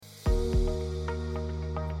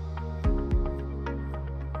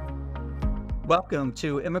Welcome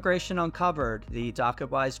to Immigration Uncovered, the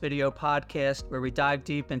DocketWise video podcast where we dive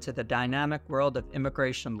deep into the dynamic world of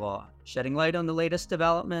immigration law, shedding light on the latest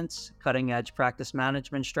developments, cutting-edge practice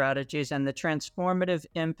management strategies, and the transformative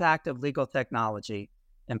impact of legal technology,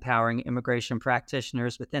 empowering immigration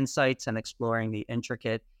practitioners with insights and exploring the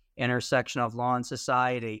intricate intersection of law and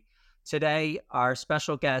society. Today, our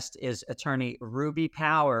special guest is attorney Ruby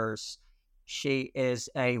Powers. She is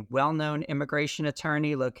a well-known immigration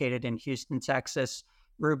attorney located in Houston, Texas.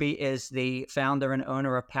 Ruby is the founder and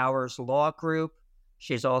owner of Powers Law Group.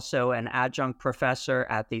 She's also an adjunct professor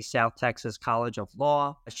at the South Texas College of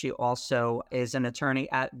Law. She also is an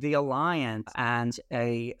attorney at The Alliance and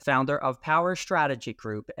a founder of Power Strategy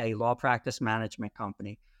Group, a law practice management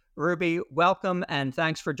company. Ruby, welcome and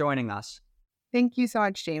thanks for joining us. Thank you so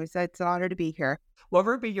much, James. It's an honor to be here. Well,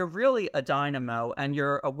 Ruby, you're really a dynamo, and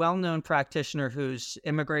you're a well-known practitioner whose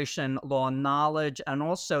immigration law knowledge and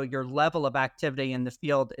also your level of activity in the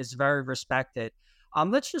field is very respected.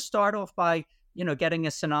 Let's just start off by, getting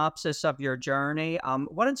a synopsis of your journey.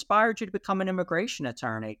 What inspired you to become an immigration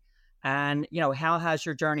attorney? And, how has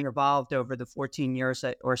your journey evolved over the 14 years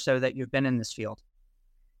or so that you've been in this field?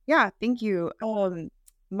 Yeah, thank you.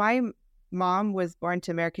 My mom was born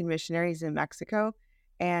to American missionaries in Mexico.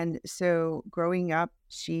 And so growing up,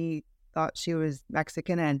 she thought she was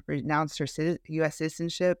Mexican and renounced her U.S.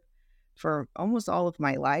 citizenship for almost all of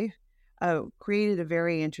my life. Created a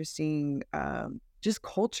very interesting just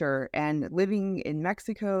culture, and living in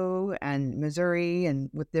Mexico and Missouri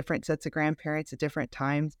and with different sets of grandparents at different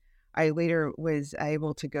times. I later was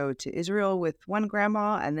able to go to Israel with one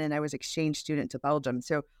grandma, and then I was exchange student to Belgium.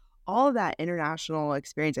 So all of that international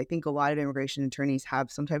experience, I think a lot of immigration attorneys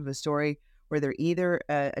have some type of a story where they're either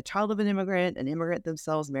a child of an immigrant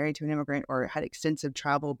themselves, married to an immigrant, or had extensive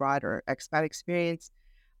travel abroad or expat experience.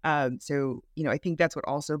 So, I think that's what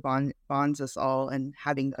also bonds us all, and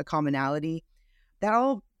having a commonality. That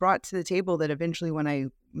all brought to the table that eventually when I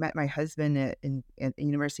met my husband at the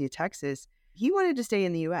University of Texas, he wanted to stay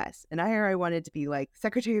in the U.S. And I wanted to be like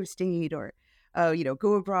Secretary of State or,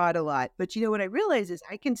 go abroad a lot. But, what I realized is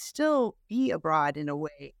I can still be abroad in a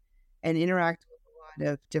way and interact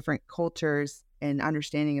of different cultures and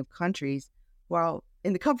understanding of countries while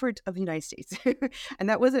in the comfort of the United States. And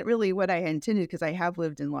that wasn't really what I intended, because I have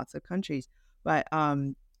lived in lots of countries. But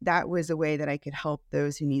that was a way that I could help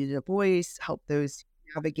those who needed a voice, help those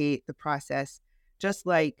navigate the process, just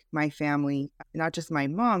like my family, not just my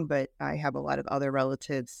mom, but I have a lot of other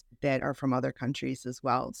relatives that are from other countries as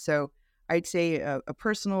well. So I'd say a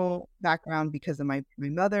personal background because of my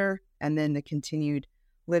mother, and then the continued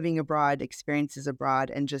living abroad, experiences abroad,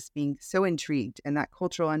 and just being so intrigued, and that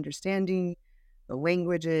cultural understanding, the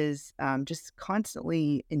languages, just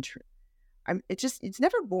constantly it's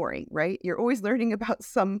never boring, right? You're always learning about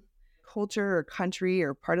some culture or country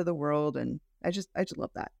or part of the world, and I just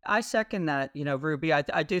love that. I second that, Ruby.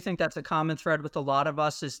 I do think that's a common thread with a lot of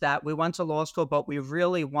us, is that we went to law school, but we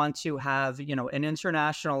really want to have, an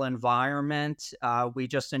international environment. We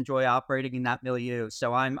just enjoy operating in that milieu.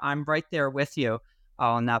 So I'm right there with you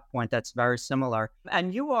on that point. That's very similar.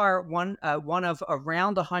 And you are one of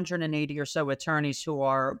around 180 or so attorneys who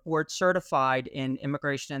are board certified in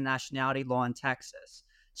immigration and nationality law in Texas.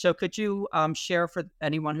 So could you share for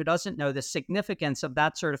anyone who doesn't know the significance of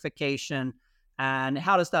that certification, and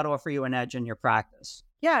how does that offer you an edge in your practice?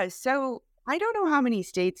 Yeah, so I don't know how many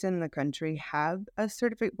states in the country have a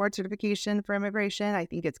board certification for immigration. I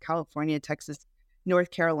think it's California, Texas, North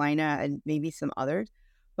Carolina, and maybe some others.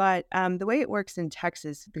 But the way it works in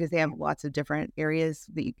Texas, because they have lots of different areas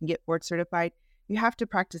that you can get board certified, you have to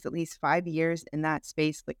practice at least 5 years in that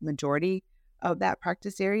space, like majority of that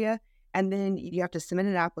practice area. And then you have to submit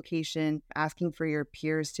an application asking for your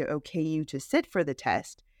peers to okay you to sit for the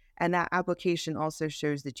test. And that application also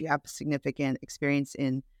shows that you have significant experience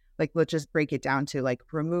in, like, let's just break it down to like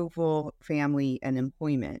removal, family, and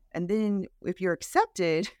employment. And then if you're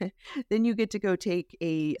accepted, then you get to go take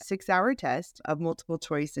a 6-hour test of multiple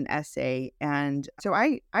choice and essay. And so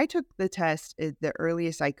I took the test at the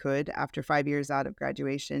earliest I could after 5 years out of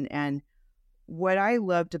graduation. And what I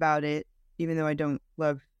loved about it, even though I don't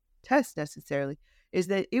love tests necessarily, is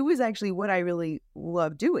that it was actually what I really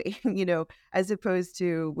love doing, as opposed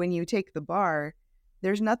to when you take the bar,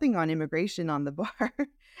 there's nothing on immigration on the bar.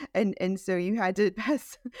 And so you had to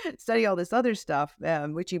study all this other stuff,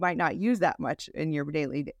 which you might not use that much in your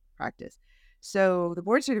daily practice. So the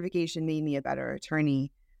board certification made me a better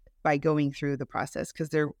attorney by going through the process, because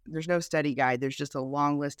there's no study guide. There's just a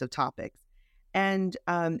long list of topics. And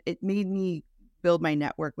it made me build my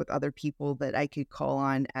network with other people that I could call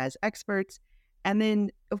on as experts. And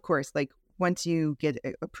then, of course, like once you get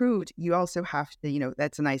approved, you also have to,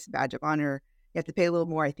 that's a nice badge of honor. You have to pay a little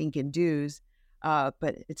more, I think, in dues,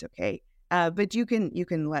 but it's okay. But you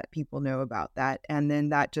can let people know about that, and then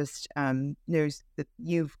that just knows that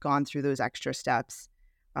you've gone through those extra steps,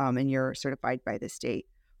 and you're certified by the state.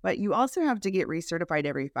 But you also have to get recertified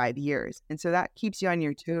every 5 years, and so that keeps you on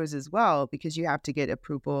your toes as well, because you have to get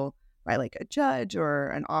approval by like a judge or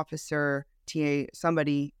an officer, TA,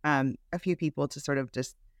 somebody, a few people to sort of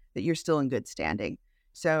just that you're still in good standing.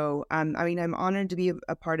 So, I mean, I'm honored to be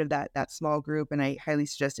a part of that small group, and I highly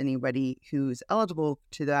suggest anybody who's eligible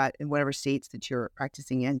to that in whatever states that you're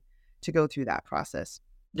practicing in to go through that process.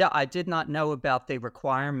 Yeah, I did not know about the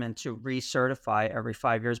requirement to recertify every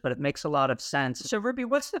 5 years, but it makes a lot of sense. So, Ruby,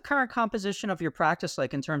 what's the current composition of your practice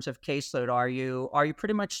like in terms of caseload? Are you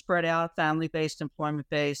pretty much spread out, family based, employment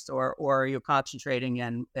based, or are you concentrating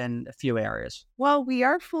in a few areas? Well, we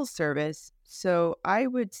are full service, so I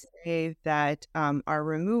would say that our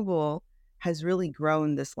removal has really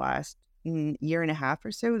grown this last year and a half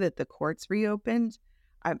or so that the courts reopened.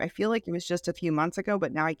 I feel like it was just a few months ago,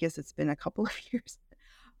 but now I guess it's been a couple of years.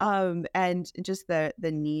 And just the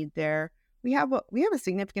need there. We have a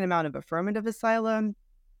significant amount of affirmative asylum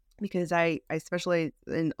because I specialize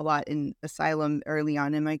in a lot in asylum early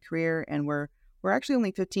on in my career, and we're actually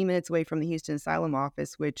only 15 minutes away from the Houston Asylum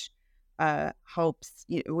Office, which helps,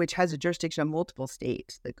 which has a jurisdiction of multiple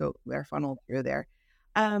states that are funneled through there.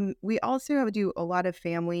 We also do a lot of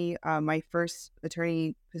family. My first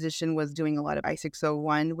attorney position was doing a lot of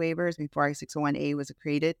I-601 waivers before I-601A was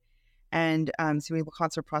created. And so we have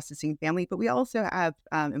consular processing family, but we also have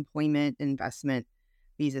employment investment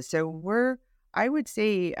visas. So I would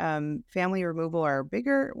say family removal are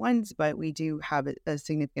bigger ones, but we do have a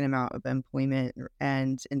significant amount of employment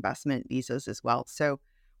and investment visas as well. So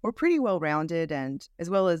we're pretty well rounded, and as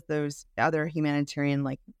well as those other humanitarian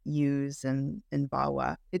like U's and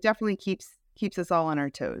VAWA. It definitely keeps us all on our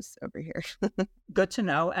toes over here. Good to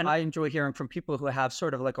know. And I enjoy hearing from people who have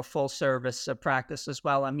sort of like a full service practice as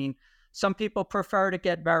well. I mean, some people prefer to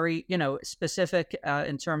get very, specific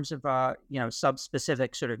in terms of,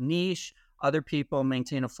 sub-specific sort of niche. Other people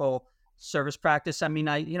maintain a full service practice. I mean,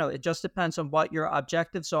 it just depends on what your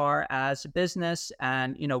objectives are as a business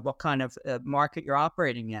and, what kind of market you're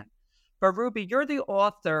operating in. But Ruby, you're the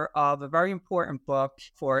author of a very important book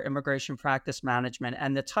for immigration practice management.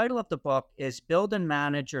 And the title of the book is Build and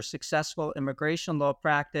Manage Your Successful Immigration Law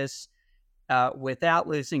Practice Without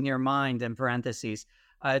Losing Your Mind, in parentheses.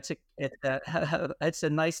 It's a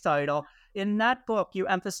nice title. In that book, you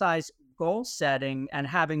emphasize goal setting and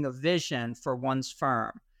having a vision for one's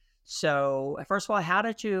firm. So, first of all, how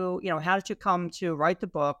did you come to write the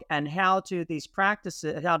book, and how do these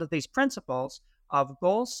principles of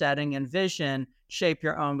goal setting and vision shape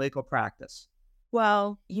your own legal practice?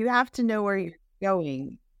 Well, you have to know where you're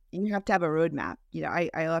going. You have to have a roadmap.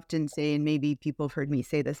 I often say, and maybe people have heard me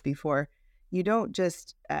say this before, you don't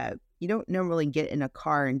normally get in a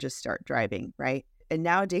car and just start driving, right? And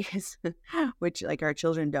nowadays, which like our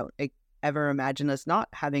children don't ever imagine us not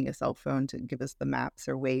having a cell phone to give us the maps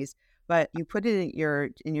or ways, but you put it in your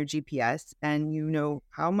GPS, and you know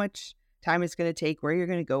how much time it's going to take, where you're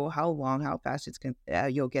going to go, how long, how fast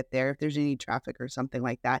you'll get there, if there's any traffic or something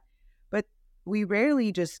like that. But we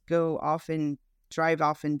rarely just go off and drive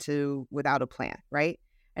off into without a plan, right?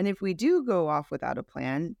 And if we do go off without a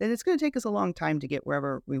plan, then it's going to take us a long time to get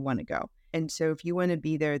wherever we want to go. And so if you want to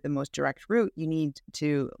be there the most direct route, you need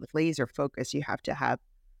to laser focus. You have to have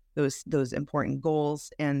those important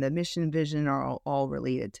goals, and the mission vision are all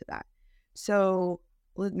related to that. So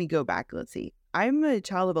let me go back. Let's see. I'm a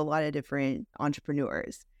child of a lot of different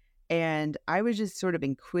entrepreneurs, and I was just sort of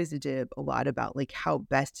inquisitive a lot about like how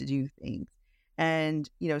best to do things. And,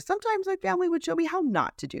 sometimes my family would show me how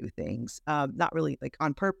not to do things, not really like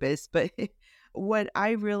on purpose, but what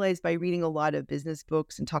I realized by reading a lot of business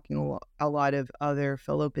books and talking a lot of other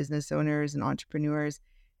fellow business owners and entrepreneurs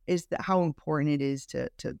is that how important it is to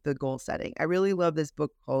the goal setting. I really love this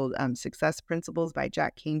book called Success Principles by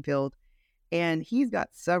Jack Canfield. And he's got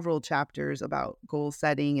several chapters about goal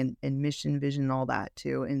setting and mission, vision, and all that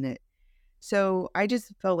too in it. So I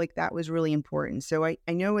just felt like that was really important. So I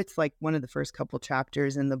know it's like one of the first couple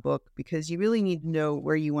chapters in the book, because you really need to know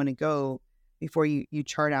where you want to go before you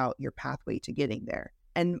chart out your pathway to getting there.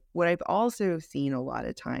 And what I've also seen a lot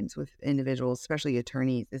of times with individuals, especially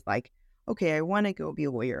attorneys, is like, okay, I want to go be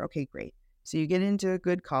a lawyer. Okay, great. So you get into a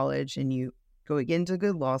good college and you go get into a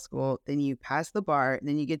good law school, then you pass the bar, and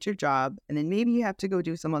then you get your job, and then maybe you have to go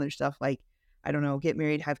do some other stuff like, I don't know, get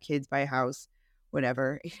married, have kids, buy a house,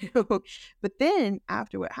 whatever. But then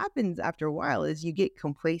what happens after a while is you get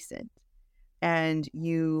complacent. and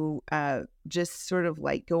you just sort of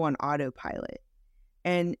like go on autopilot.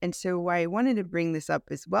 And so why I wanted to bring this up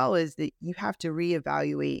as well is that you have to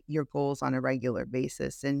reevaluate your goals on a regular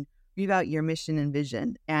basis and reevaluate your mission and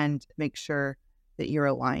vision and make sure that you're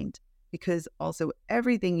aligned. Because also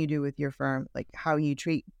everything you do with your firm, like how you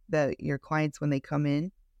treat your clients when they come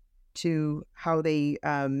in, to how they,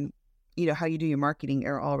 how you do your marketing,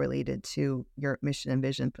 are all related to your mission and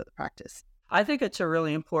vision for the practice. I think it's a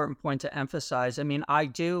really important point to emphasize. I mean, I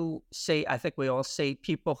think we all see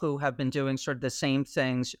people who have been doing sort of the same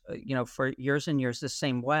things, for years and years the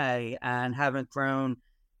same way and haven't grown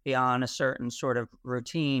beyond a certain sort of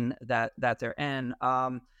routine that they're in.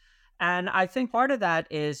 And I think part of that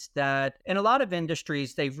is that in a lot of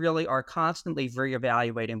industries, they really are constantly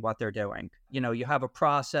reevaluating what they're doing. You have a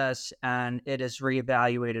process and it is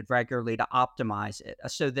reevaluated regularly to optimize it.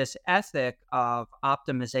 So this ethic of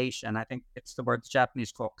optimization, I think it's the word the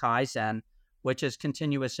Japanese call Kaizen, which is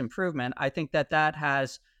continuous improvement. I think that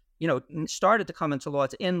has, started to come into law.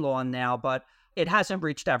 It's in law now, but it hasn't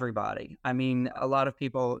reached everybody. I mean, a lot of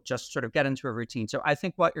people just sort of get into a routine. So I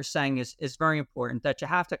think what you're saying is very important, that you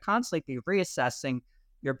have to constantly be reassessing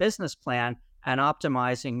your business plan and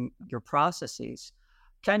optimizing your processes.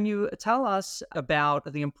 Can you tell us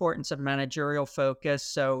about the importance of managerial focus?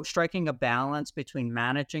 So striking a balance between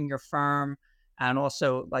managing your firm and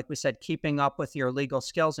also, like we said, keeping up with your legal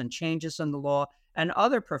skills and changes in the law and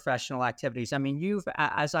other professional activities. I mean,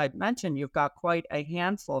 as I mentioned, you've got quite a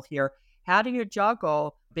handful here. How do you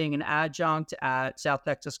juggle being an adjunct at South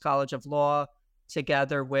Texas College of Law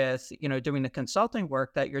together with, doing the consulting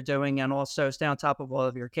work that you're doing and also stay on top of all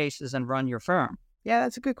of your cases and run your firm? Yeah,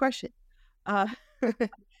 that's a good question.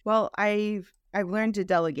 Well, I've learned to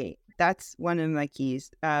delegate. That's one of my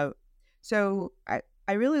keys. So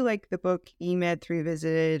I really like the book E-Myth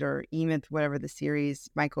Revisited, or E-Myth, whatever the series,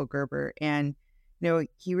 Michael Gerber. And,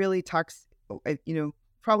 he really talks,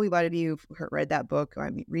 probably a lot of you have read that book.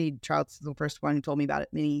 I mean, Reed Trout's the first one who told me about it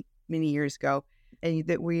many, many years ago. And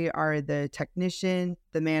that we are the technician,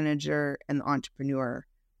 the manager, and the entrepreneur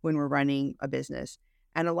when we're running a business.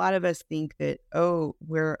 And a lot of us think that,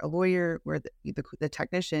 we're a lawyer, we're the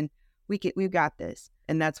technician, we've got this.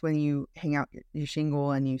 And that's when you hang out your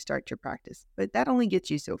shingle and you start your practice. But that only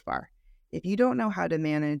gets you so far. If you don't know how to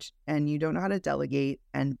manage and you don't know how to delegate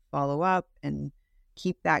and follow up and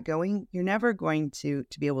keep that going, you're never going to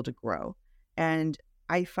be able to grow. And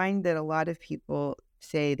I find that a lot of people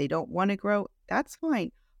say they don't want to grow. That's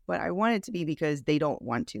fine. But I want it to be because they don't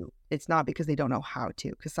want to. It's not because they don't know how to.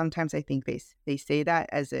 Because sometimes I think they say that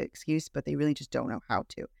as an excuse, but they really just don't know how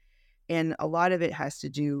to. And a lot of it has to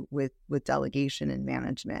do with delegation and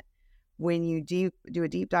management. When you do a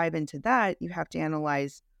deep dive into that, you have to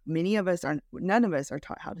analyze. None of us are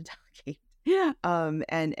taught how to delegate. Yeah.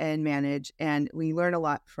 And manage. And we learn a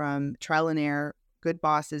lot from trial and error, good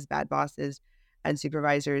bosses, bad bosses, and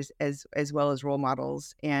supervisors, as well as role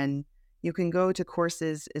models. And you can go to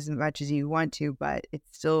courses as much as you want to, but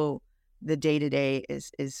it's still the day-to-day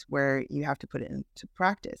is where you have to put it into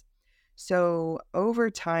practice. So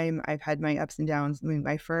over time, I've had my ups and downs. I mean,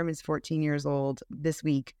 my firm is 14 years old this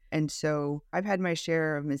week. And so I've had my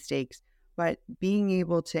share of mistakes. But being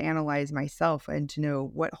able to analyze myself and to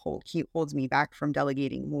know what holds me back from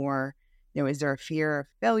delegating more, is there a fear of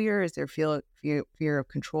failure? Is there fear of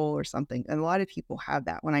control or something? And a lot of people have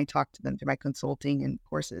that when I talk to them through my consulting and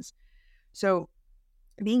courses. So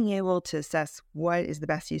being able to assess what is the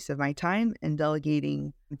best use of my time and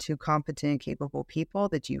delegating to competent, capable people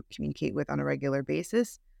that you communicate with on a regular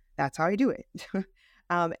basis, that's how I do it.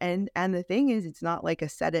 And the thing is, it's not like a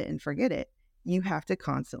set it and forget it. You have to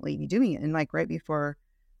constantly be doing it. And like right before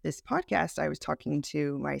this podcast, I was talking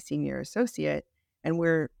to my senior associate, and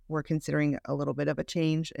we're considering a little bit of a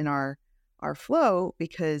change in our flow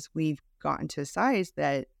because we've gotten to a size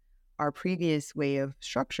that our previous way of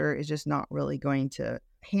structure is just not really going to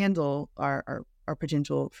handle our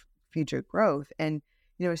potential future growth. And,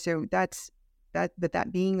 so that's that, but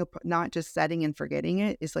that being not just setting and forgetting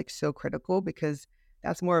it is like so critical, because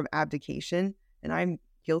that's more of abdication. And I'm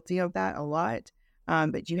guilty of that a lot.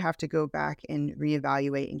 But you have to go back and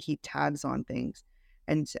reevaluate and keep tabs on things,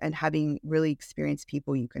 and having really experienced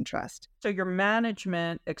people you can trust. So your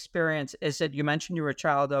management experience, you mentioned you were a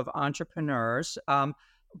child of entrepreneurs.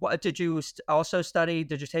 What did you also study?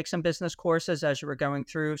 Did you take some business courses as you were going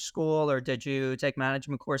through school, or did you take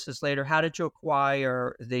management courses later? How did you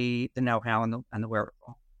acquire the know-how and the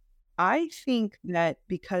wherewithal? I think that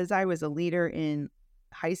because I was a leader in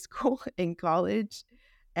high school and college,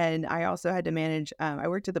 and I also had to manage, I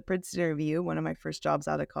worked at the Princeton Review, one of my first jobs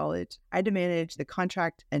out of college. I had to manage the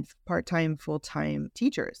contract and part-time, full-time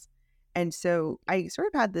teachers. And so I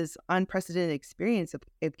sort of had this unprecedented experience of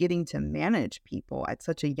getting to manage people at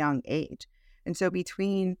such a young age. And so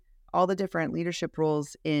between all the different leadership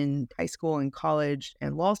roles in high school and college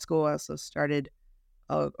and law school, I also started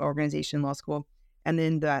an organization in law school. And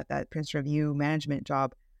then that Prince Review management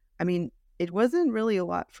job. I mean, it wasn't really a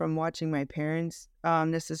lot from watching my parents.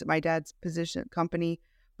 This is my dad's position company,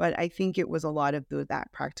 but I think it was a lot of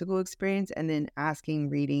that practical experience and then asking,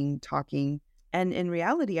 reading, talking. And in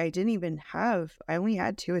reality, I only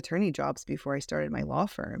had 2 attorney jobs before I started my law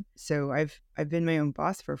firm. So I've been my own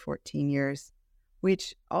boss for 14 years,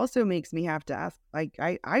 which also makes me have to ask, like,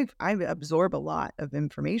 I absorb a lot of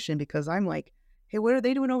information because I'm like, hey, what are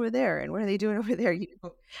they doing over there? And what are they doing over there?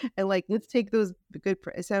 And like, let's take those good.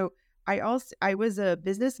 So I was a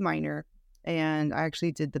business minor, and I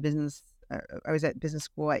actually did the business. I was at business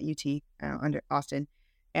school at UT under Austin.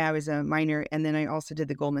 And I was a minor, and then I also did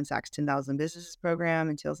the Goldman Sachs 10,000 Businesses program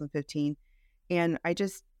in 2015. And I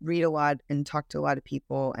just read a lot and talk to a lot of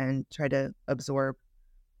people and try to absorb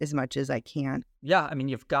as much as I can. Yeah, I mean,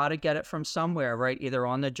 you've got to get it from somewhere, right? Either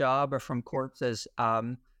on the job or from courses.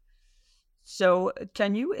 So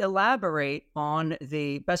can you elaborate on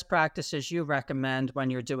the best practices you recommend when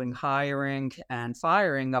you're doing hiring and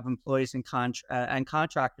firing of employees and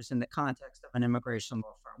contractors in the context of an immigration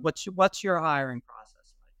law firm? What's your hiring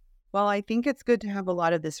process like? Well, I think it's good to have a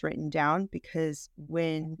lot of this written down because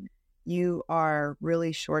when you are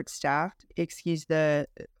really short-staffed, excuse the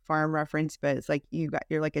farm reference, but it's like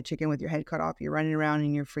you're like a chicken with your head cut off. You're running around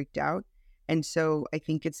and you're freaked out. And so I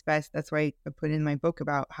think it's best. That's why I put in my book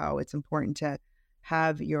about how it's important to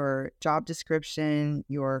have your job description,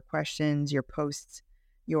 your questions, your posts,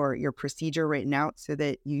 your procedure written out so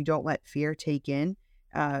that you don't let fear take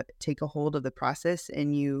a hold of the process,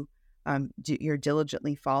 and you're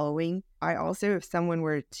diligently following. I also, if someone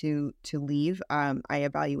were to leave, I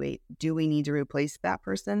evaluate, do we need to replace that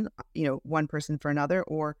person, one person for another,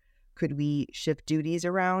 or could we shift duties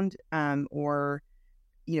around, or,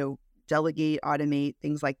 delegate, automate,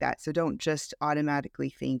 things like that. So don't just automatically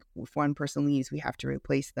think if one person leaves, we have to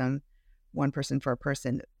replace them, one person for a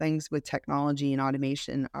person. Things with technology and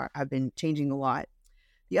automation have been changing a lot.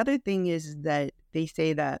 The other thing is that they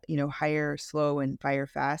say that, hire slow and fire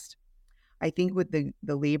fast. I think with the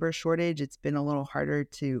labor shortage, it's been a little harder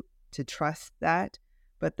to trust that,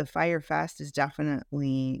 but the fire fast is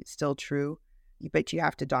definitely still true. But you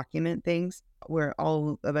have to document things. Where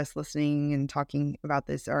all of us listening and talking about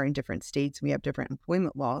this are in different states. We have different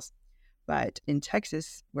employment laws. But in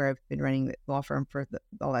Texas, where I've been running the law firm for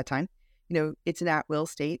all that time, it's an at-will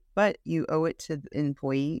state, but you owe it to the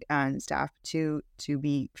employee and staff to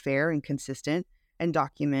be fair and consistent and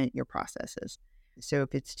document your processes. So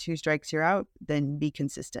if it's 2 strikes, you're out, then be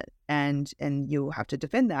consistent. And you'll have to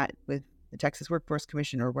defend that with the Texas Workforce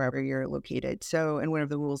Commission or wherever you're located. So, and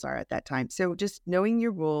whatever the rules are at that time. So just knowing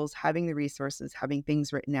your rules, having the resources, having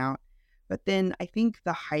things written out. But then I think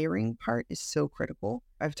the hiring part is so critical.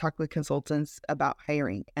 I've talked with consultants about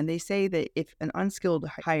hiring, and they say that if an unskilled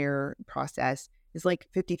hire process is like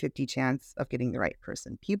 50-50 chance of getting the right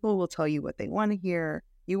person. People will tell you what they want to hear,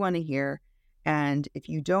 you want to hear. And if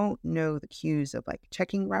you don't know the cues of like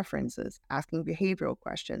checking references, asking behavioral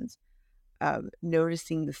questions,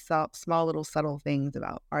 noticing the small little subtle things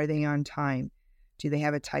about, are they on time? Do they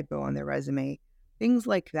have a typo on their resume? Things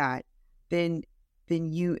like that. Then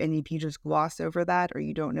if you just gloss over that, or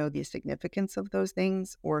you don't know the significance of those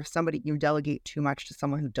things, or if you delegate too much to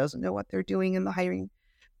someone who doesn't know what they're doing in the hiring,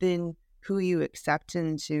 then who you accept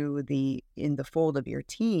in the fold of your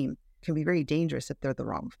team can be very dangerous if they're the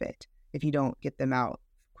wrong fit, if you don't get them out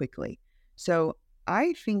quickly. So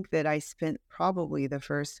I think that I spent probably the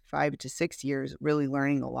first 5 to 6 years really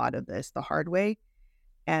learning a lot of this the hard way,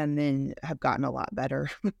 and then have gotten a lot better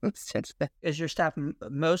since then. Is your staff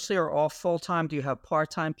mostly or all full-time? Do you have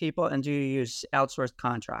part-time people, and do you use outsourced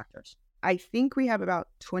contractors? I think we have about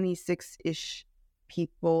 26-ish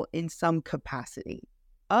people in some capacity.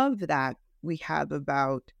 Of that, we have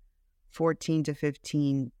about 14 to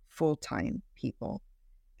 15 full-time people.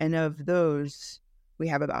 And of those, we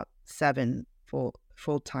have about 7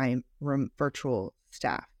 full-time virtual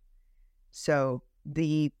staff. So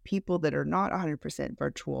the people that are not 100%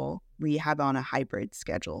 virtual, we have on a hybrid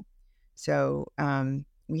schedule. So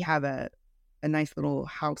we have a nice little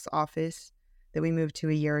house office that we moved to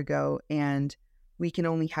a year ago, and we can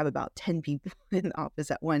only have about 10 people in the office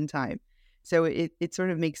at one time. So it sort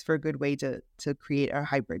of makes for a good way to create a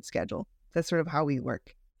hybrid schedule. That's sort of how we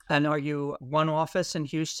work. And are you one office in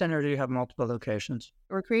Houston, or do you have multiple locations?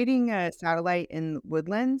 We're creating a satellite in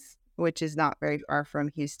Woodlands, which is not very far from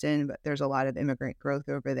Houston, but there's a lot of immigrant growth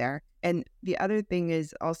over there. And the other thing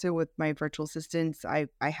is also with my virtual assistants, I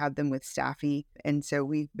have them with Staffy. And so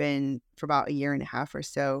we've been for about a year and a half or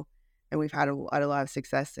so, and we've had a lot of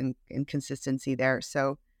success and consistency there.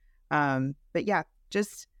 So, but yeah,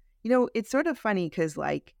 just, it's sort of funny because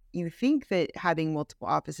like you think that having multiple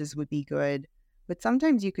offices would be good, but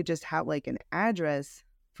sometimes you could just have like an address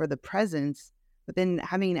for the presence, but then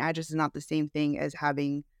having an address is not the same thing as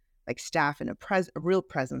having like staff and a real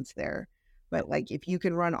presence there. But like if you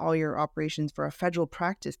can run all your operations for a federal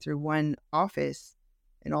practice through one office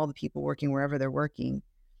and all the people working wherever they're working,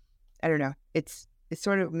 I don't know. It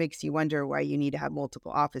sort of makes you wonder why you need to have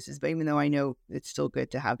multiple offices. But even though I know it's still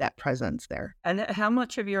good to have that presence there. And how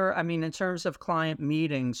much of in terms of client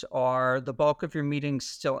meetings, are the bulk of your meetings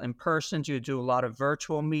still in person? Do you do a lot of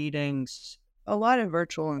virtual meetings? A lot of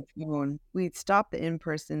virtual and phone. We stopped the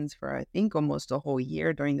in-persons for, I think, almost a whole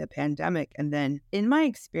year during the pandemic. And then in my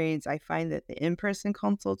experience, I find that the in-person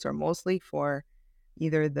consults are mostly for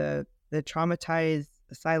either the traumatized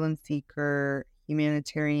asylum seeker,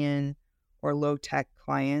 humanitarian, or low-tech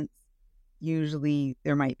clients. Usually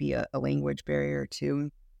there might be a language barrier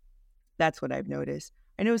too. That's what I've noticed.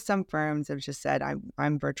 I know some firms have just said,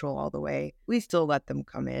 I'm virtual all the way. We still let them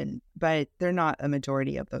come in, but they're not a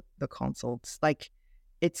majority of the consults. Like,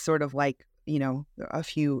 it's sort of like, a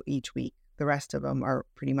few each week. The rest of them are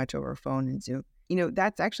pretty much over phone and Zoom.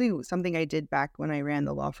 That's actually something I did back when I ran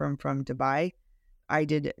the law firm from Dubai. I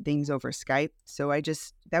did things over Skype. So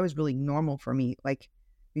that was really normal for me. Like,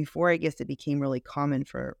 before, I guess it became really common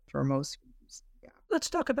for most. Yeah. Let's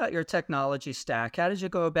talk about your technology stack. How did you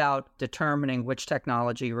go about determining which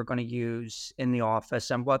technology you were going to use in the office,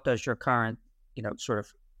 and what does your current, sort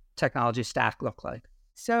of technology stack look like?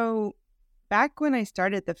 So back when I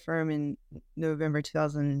started the firm in November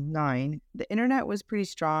 2009, the internet was pretty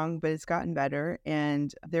strong, but it's gotten better.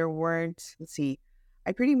 And there weren't,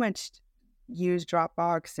 I pretty much used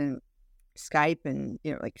Dropbox and Skype and,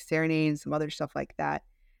 like Serenade and some other stuff like that.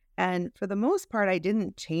 And for the most part, I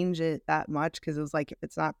didn't change it that much because it was like, if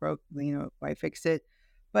it's not broke, why fix it?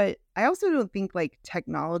 But I also don't think like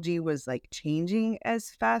technology was like changing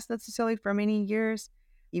as fast necessarily for many years,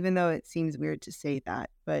 even though it seems weird to say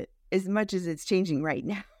that. But as much as it's changing right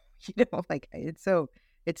now, like it's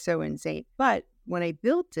so insane. But when I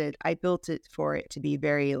built it for it to be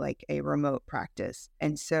very like a remote practice.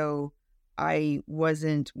 And so I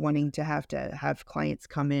wasn't wanting to have clients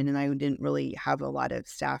come in, and I didn't really have a lot of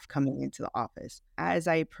staff coming into the office. As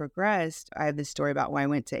I progressed, I have this story about when I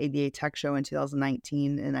went to ABA Tech Show in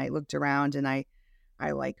 2019, and I looked around and I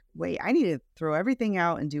like, wait, I need to throw everything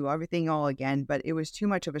out and do everything all again, but it was too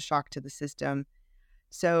much of a shock to the system.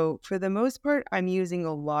 So for the most part, I'm using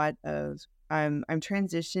a lot of, I'm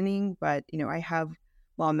transitioning, but I have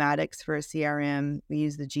Lawmatics for a CRM. We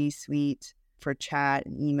use the G Suite for chat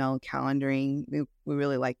and email calendaring. We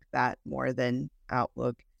really like that more than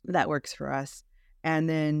Outlook. That works for us. And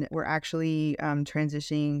then we're actually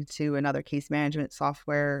transitioning to another case management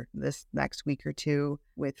software this next week or two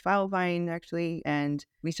with Filevine, actually. And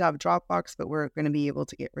we still have Dropbox, but we're going to be able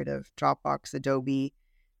to get rid of Dropbox, Adobe,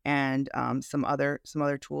 and some other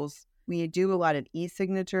tools. We do a lot of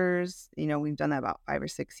e-signatures. We've done that about 5 or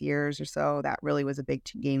 6 years or so. That really was a big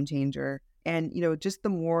game changer. And, just the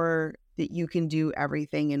more that you can do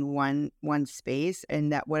everything in one space,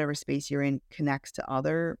 and that whatever space you're in connects to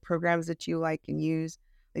other programs that you like and use,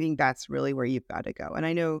 I think that's really where you've got to go. And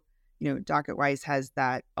I know, DocketWise has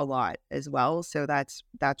that a lot as well. So that's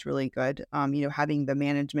really good. Having the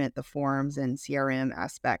management, the forms and CRM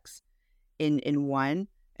aspects in one.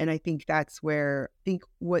 And I think that's where,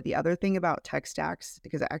 what the other thing about tech stacks,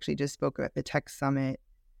 because I actually just spoke at the Tech Summit,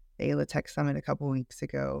 AILA Tech Summit a couple of weeks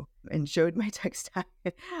ago, and showed my tech stack.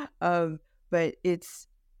 But it's,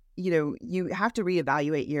 you have to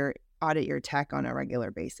reevaluate audit your tech on a regular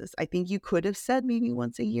basis. I think you could have said maybe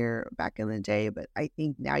once a year back in the day, but I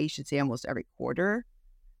think now you should say almost every quarter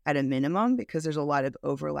at a minimum, because there's a lot of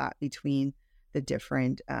overlap between the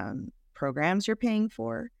different programs you're paying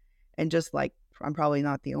for. And just like, I'm probably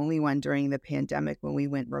not the only one during the pandemic when we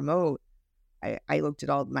went remote, I looked at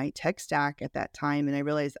all my tech stack at that time, and I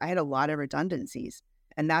realized I had a lot of redundancies.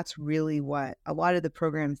 And that's really what a lot of the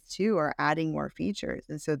programs too are adding more features.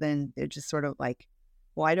 And so then they're just sort of like,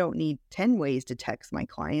 well, I don't need 10 ways to text my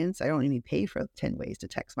clients. I don't need to pay for 10 ways to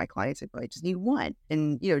text my clients. I just need one.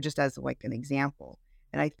 And, just as like an example.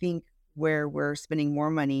 And I think where we're spending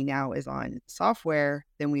more money now is on software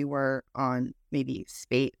than we were on maybe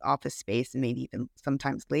office space, and maybe even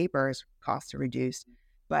sometimes labor as costs are reduced.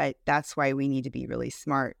 But that's why we need to be really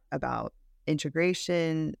smart about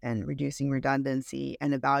integration and reducing redundancy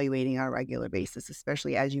and evaluating on a regular basis,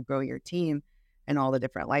 especially as you grow your team and all the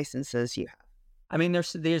different licenses you have. I mean,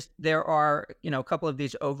 there are, a couple of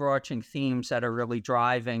these overarching themes that are really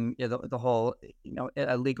driving the whole,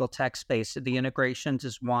 legal tech space. The integrations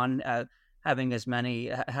is one,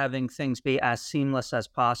 having things be as seamless as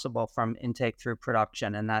possible from intake through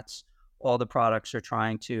production, and that's all the products are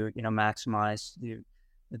trying to, maximize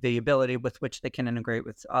the ability with which they can integrate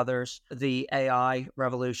with others. The AI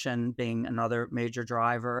revolution being another major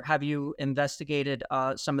driver. Have you investigated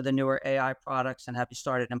some of the newer AI products, and have you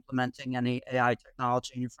started implementing any AI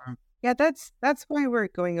technology in your firm? Yeah, that's why we're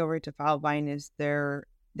going over to Filevine, is their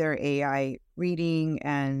AI reading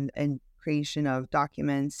and creation of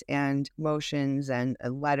documents and motions and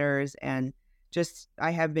letters, and just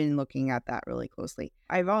I have been looking at that really closely.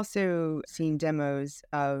 I've also seen demos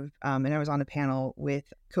of, and I was on a panel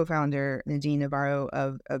with co-founder Nadine Navarro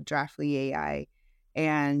of Draftly AI,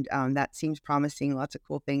 and that seems promising. Lots of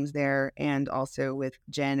cool things there, and also with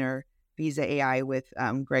Jen or Visa AI with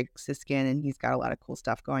Greg Siskin, and he's got a lot of cool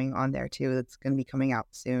stuff going on there too that's going to be coming out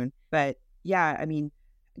soon. But yeah, I mean,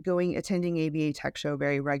 attending ABA Tech Show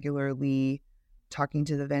very regularly, talking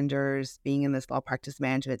to the vendors, being in this law practice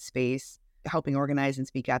management space, helping organize and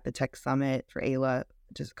speak at the Tech Summit for AILA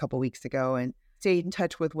just a couple weeks ago, and stayed in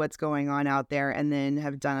touch with what's going on out there, and then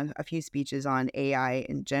have done a few speeches on AI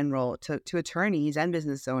in general to attorneys and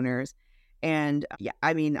business owners. And yeah,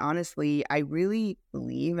 I mean, honestly, I really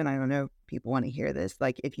believe, and I don't know if people want to hear this,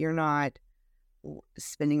 like if you're not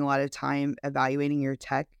spending a lot of time evaluating your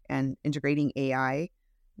tech and integrating AI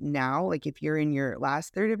now, like if you're in your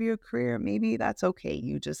last third of your career, maybe that's okay.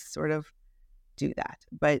 You just sort of do that.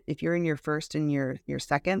 But if you're in your first and your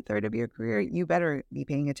second third of your career, you better be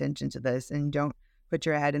paying attention to this, and don't put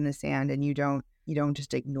your head in the sand, and you don't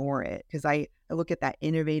just ignore it. Because I look at that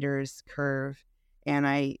innovators curve, and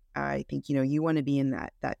I think, you want to be in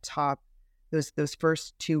that top, those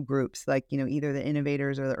first two groups, like, either the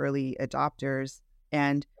innovators or the early adopters,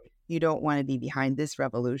 and you don't want to be behind this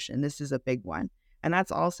revolution. This is a big one. And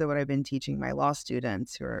that's also what I've been teaching my law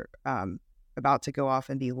students who are about to go off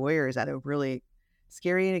and be lawyers at a really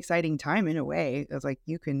scary and exciting time in a way. It's like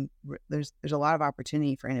there's a lot of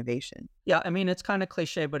opportunity for innovation. Yeah, I mean, it's kind of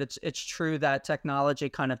cliche, but it's true that technology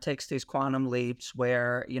kind of takes these quantum leaps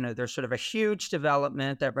where, there's sort of a huge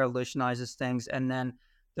development that revolutionizes things, and then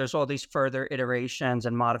there's all these further iterations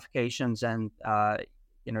and modifications and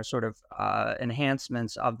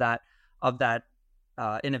enhancements of that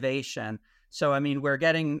innovation. So, I mean, we're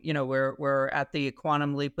getting, we're at the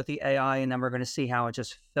quantum leap with the AI, and then we're going to see how it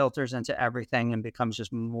just filters into everything and becomes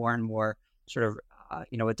just more and more sort of,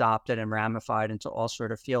 adopted and ramified into all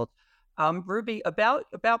sort of fields. Ruby,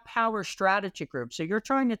 about Power Strategy Group. So you're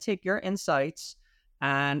trying to take your insights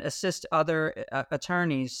and assist other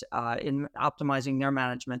attorneys in optimizing their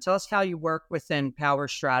management. Tell us how you work within Power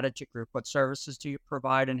Strategy Group. What services do you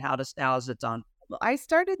provide, and how is it done? Well, I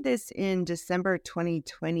started this in December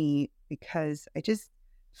 2020 because I just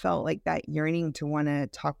felt like that yearning to want to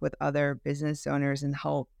talk with other business owners and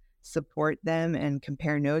help support them and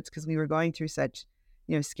compare notes, because we were going through such,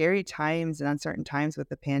 scary times and uncertain times with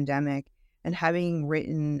the pandemic. And having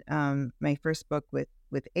written my first book with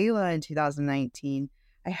Ayla in 2019,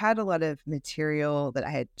 I had a lot of material that I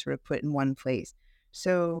had sort of put in one place.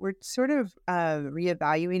 So we're sort of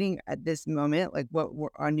reevaluating at this moment, like what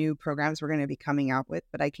our new programs we're going to be coming out with,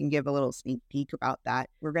 but I can give a little sneak peek about that.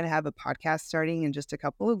 We're going to have a podcast starting in just a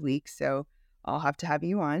couple of weeks, so I'll have to have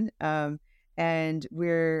you on. And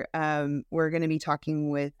we're going to be talking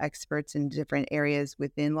with experts in different areas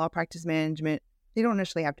within law practice management. They don't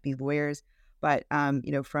necessarily have to be lawyers, but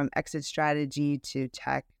from exit strategy to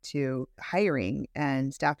tech to hiring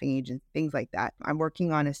and staffing agents, things like that. I'm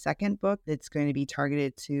working on a second book that's going to be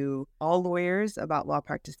targeted to all lawyers about law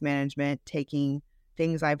practice management, taking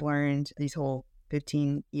things I've learned these whole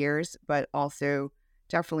 15 years, but also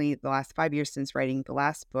definitely the last 5 years since writing the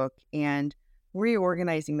last book, and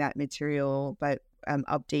reorganizing that material, but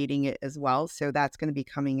updating it as well. So that's going to be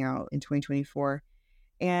coming out in 2024.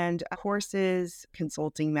 And courses,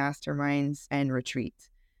 consulting, masterminds, and retreats.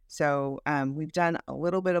 So we've done a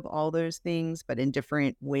little bit of all those things, but in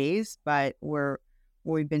different ways. But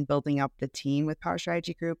we've been building up the team with Power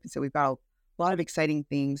Strategy Group. So we've got a lot of exciting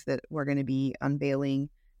things that we're going to be unveiling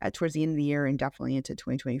towards the end of the year and definitely into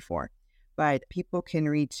 2024. But people can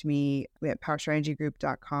reach me at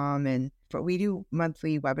powerstrategygroup.com, and we do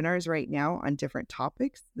monthly webinars right now on different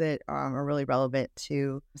topics that are really relevant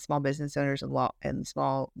to small business owners and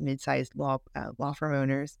small mid-sized law firm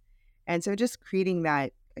owners. And so just creating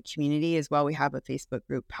that a community as well. We have a Facebook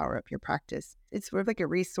group, Power Up Your Practice. It's sort of like a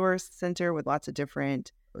resource center with lots of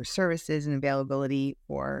different services and availability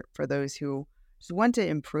for those who just want to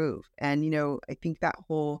improve. And, I think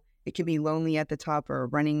it can be lonely at the top or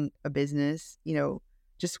running a business,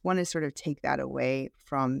 just want to sort of take that away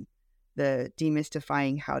from the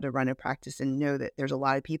demystifying how to run a practice and know that there's a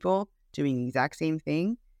lot of people doing the exact same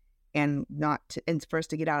thing, and and for us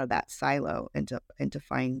to get out of that silo and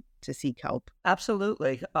to seek help.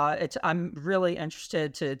 Absolutely. I'm really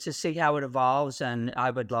interested to see how it evolves, and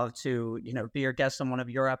I would love to, be your guest on one of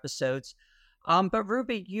your episodes. But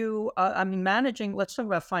Ruby, managing, let's talk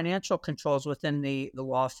about financial controls within the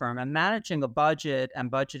law firm, and managing a budget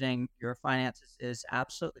and budgeting your finances is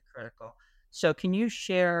absolutely critical. So can you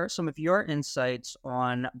share some of your insights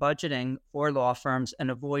on budgeting for law firms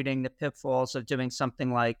and avoiding the pitfalls of doing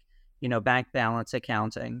something like, bank balance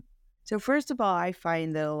accounting? So first of all, I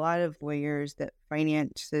find that a lot of lawyers that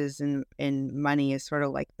finances and money is sort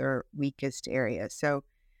of like their weakest area. So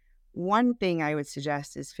one thing I would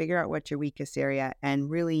suggest is figure out what's your weakest area and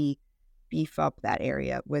really beef up that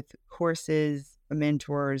area with courses,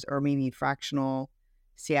 mentors, or maybe fractional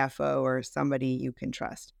CFO or somebody you can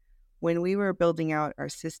trust. When we were building out our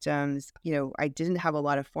systems, I didn't have a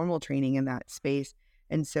lot of formal training in that space.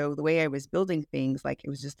 And so the way I was building things, it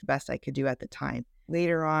was just the best I could do at the time.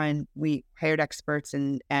 Later on, we hired experts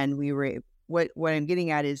and we were, what I'm getting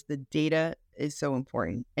at is the data is so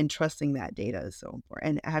important, and trusting that data is so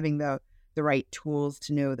important, and having the right tools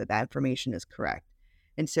to know that information is correct.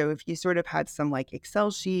 And so if you sort of had some Excel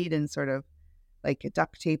sheet and sort of like a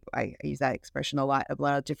duct tape, I use that expression a lot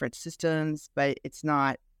of different systems, but it's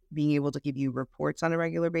not being able to give you reports on a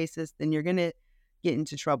regular basis, then you're going to get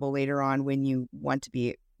into trouble later on when you're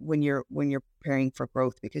preparing for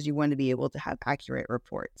growth, because you want to be able to have accurate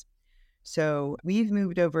reports. So we've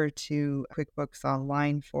moved over to QuickBooks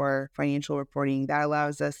Online for financial reporting. That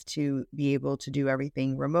allows us to be able to do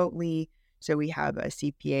everything remotely. So we have a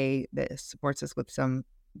CPA that supports us with some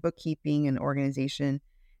bookkeeping and organization,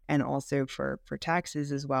 and also for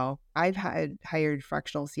taxes as well. I've hired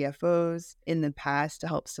fractional CFOs in the past to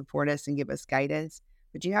help support us and give us guidance.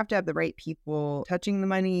 But you have to have the right people touching the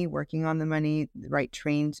money, working on the money, the right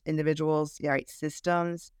trained individuals, the right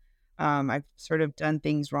systems. I've sort of done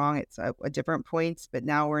things wrong at different points, but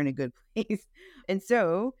now we're in a good place. And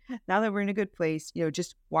so now that we're in a good place,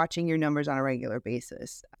 just watching your numbers on a regular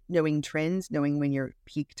basis, knowing trends, knowing when your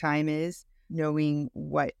peak time is, knowing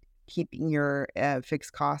keeping your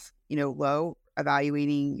fixed costs, low,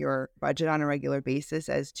 evaluating your budget on a regular basis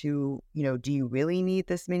as to, do you really need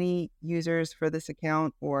this many users for this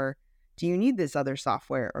account, or do you need this other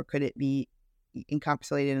software, or could it be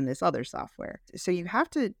encapsulated in this other software? So you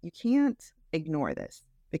can't ignore this,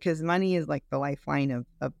 because money is like the lifeline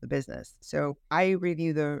of the business. So I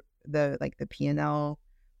review the P&L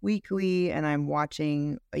weekly, and I'm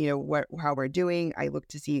watching, how we're doing. I look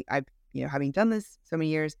to see, having done this so many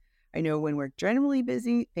years, I know when we're generally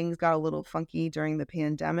busy, things got a little funky during the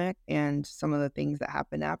pandemic and some of the things that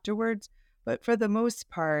happened afterwards. But for the most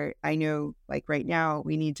part, I know right now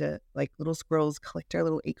we need to, little squirrels, collect our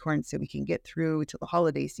little acorns so we can get through to the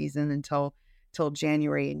holiday season until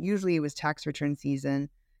January. And usually it was tax return season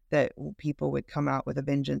that people would come out with a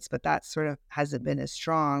vengeance, but that sort of hasn't been as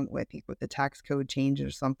strong with the tax code change or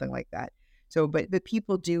something like that. So, but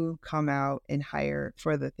people do come out and hire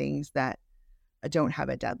for the things that don't have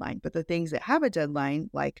a deadline. But the things that have a deadline,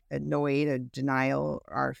 like a NOID, a denial,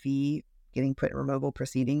 RFE, getting put in removal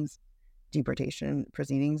proceedings, deportation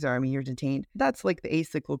proceedings, or you're detained. That's like the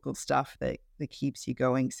acyclical stuff that keeps you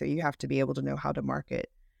going. So you have to be able to know how to market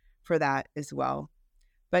for that as well.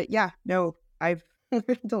 But yeah, no, I've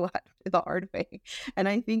learned a lot the hard way. And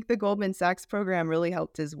I think the Goldman Sachs program really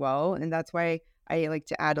helped as well. And that's why I like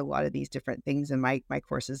to add a lot of these different things in my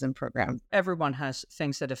courses and programs. Everyone has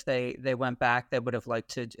things that if they went back, they would have liked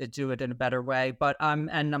to do it in a better way. But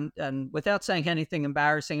and without saying anything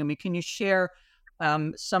embarrassing, can you share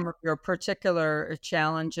some of your particular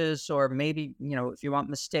challenges, or maybe, if you want,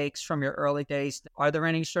 mistakes from your early days? Are there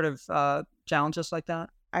any sort of challenges like that?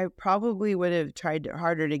 I probably would have tried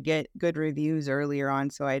harder to get good reviews earlier on,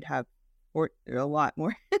 so I'd have a lot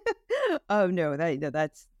more. Oh no,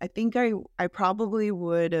 that's. I think I probably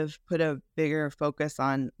would have put a bigger focus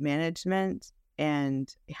on management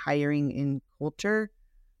and hiring in culture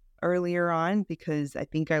earlier on, because I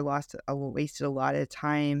think I wasted a lot of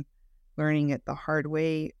time learning it the hard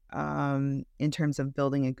way in terms of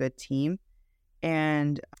building a good team.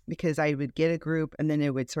 And because I would get a group and then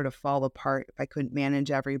it would sort of fall apart if I couldn't manage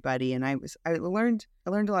everybody. And I learned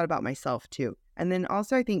a lot about myself too. And then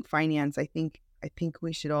also I think finance, I think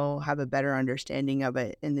we should all have a better understanding of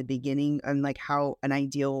it in the beginning and like how an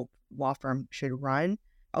ideal law firm should run.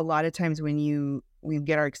 A lot of times we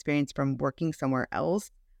get our experience from working somewhere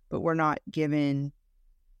else, but we're not given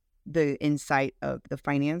the insight of the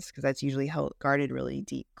finance because that's usually held guarded really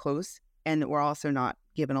deep, close. And we're also not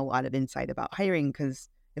given a lot of insight about hiring because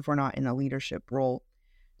if we're not in a leadership role.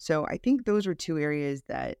 So I think those are two areas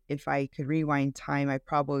that if I could rewind time, I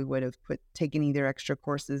probably would have taken either extra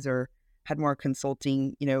courses or had more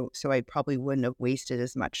consulting, so I probably wouldn't have wasted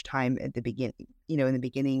as much time at the beginning, in the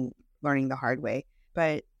beginning, learning the hard way.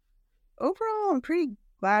 But overall, I'm pretty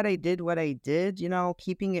glad I did what I did.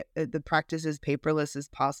 Keeping the practices paperless as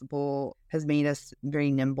possible has made us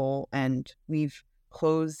very nimble, and we've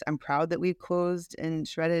closed. I'm proud that we've closed and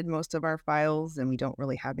shredded most of our files, and we don't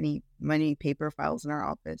really have many paper files in our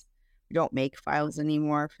office. We don't make files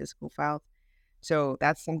anymore, physical files. So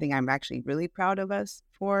that's something I'm actually really proud of us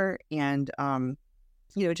for. And,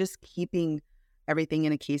 just keeping everything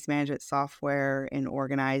in a case management software and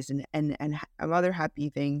organized. And another happy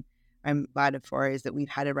thing I'm glad for is that we've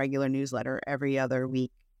had a regular newsletter every other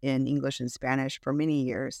week in English and Spanish for many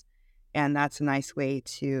years. And that's a nice way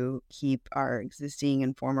to keep our existing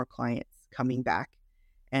and former clients coming back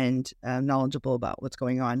and knowledgeable about what's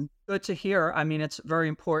going on. Good to hear. I mean, it's very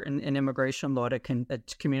important in immigration law to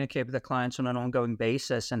communicate with the clients on an ongoing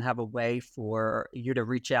basis and have a way for you to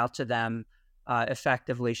reach out to them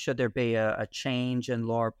effectively should there be a change in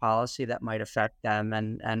law or policy that might affect them.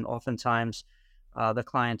 And oftentimes the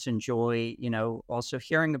clients enjoy, also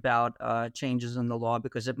hearing about changes in the law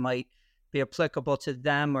because it might be applicable to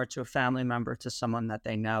them or to a family member, to someone that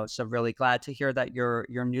they know. So really glad to hear that your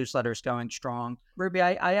newsletter is going strong. Ruby,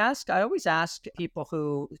 I always ask people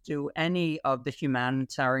who do any of the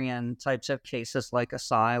humanitarian types of cases like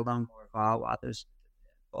asylum or VAWA,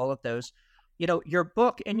 all of those, in your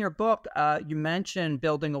book, you mentioned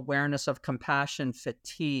building awareness of compassion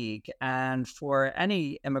fatigue. And for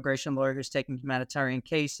any immigration lawyer who's taking humanitarian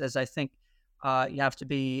cases, I think you have to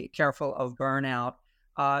be careful of burnout.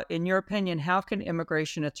 In your opinion, how can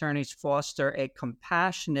immigration attorneys foster a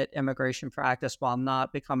compassionate immigration practice while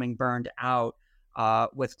not becoming burned out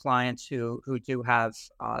with clients who do have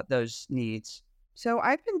those needs? So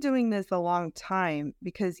I've been doing this a long time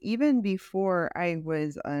because even before I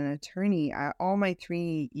was an attorney, all my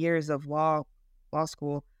 3 years of law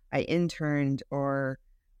school, I interned or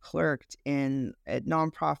clerked at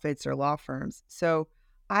nonprofits or law firms. So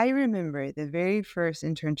I remember the very first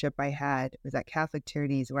internship I had was at Catholic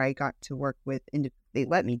Charities, where I got to work with, they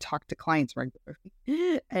let me talk to clients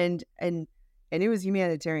regularly, and it was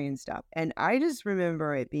humanitarian stuff. And I just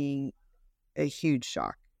remember it being a huge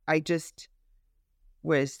shock. I just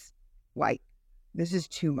was like, this is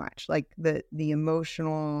too much. Like the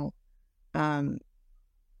emotional,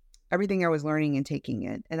 everything I was learning and taking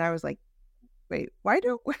in. And I was like, wait, why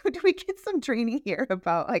do we get some training here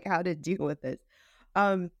about like how to deal with this?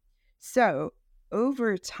 So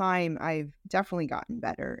over time, I've definitely gotten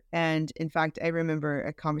better. And in fact, I remember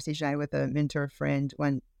a conversation I had with a mentor friend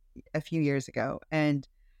a few years ago, and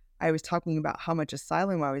I was talking about how much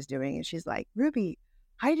asylum I was doing. And she's like, Ruby,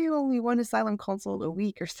 I do only one asylum consult a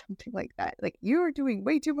week or something like that. Like, you are doing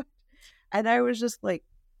way too much. And I was just like,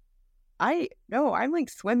 I'm like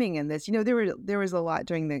swimming in this. There was a lot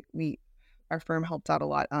during our firm helped out a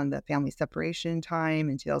lot on the family separation time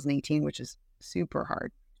in 2018, which is super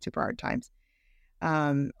hard times,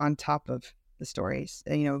 on top of the stories,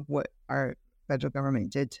 what our federal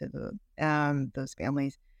government did to those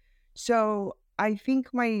families. So I think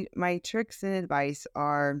my tricks and advice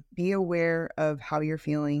are be aware of how you're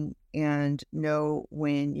feeling and know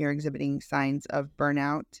when you're exhibiting signs of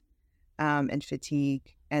burnout and fatigue,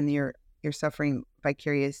 and you're suffering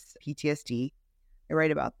vicarious PTSD. I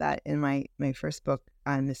write about that in my first book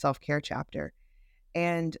on the self-care chapter.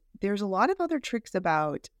 And there's a lot of other tricks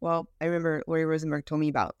about, I remember Lori Rosenberg told me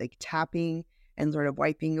about like tapping and sort of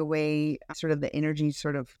wiping away sort of the energy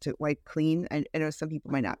sort of to wipe clean. I know some people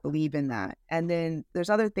might not believe in that. And then there's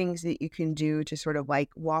other things that you can do to sort of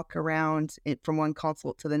like walk around from one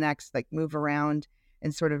consult to the next, like move around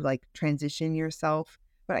and sort of like transition yourself.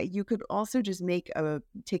 But you could also just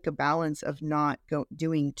take a balance of not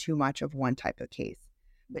doing too much of one type of case.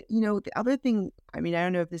 But, the other thing, I mean, I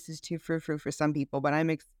don't know if this is too frou-frou for some people, but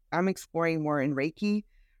I'm exploring more in Reiki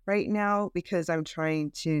right now because I'm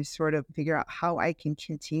trying to sort of figure out how I can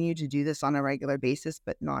continue to do this on a regular basis,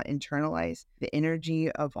 but not internalize the energy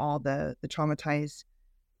of all the traumatized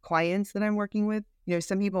clients that I'm working with.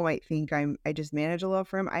 Some people might think I just manage a law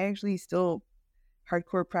firm. I actually still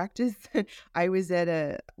hardcore practice.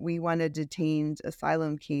 We won a detained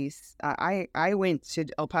asylum case. I went to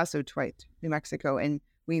El Paso twice, New Mexico, and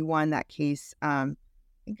we won that case. I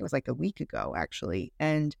think it was like a week ago, actually.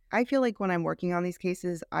 And I feel like when I'm working on these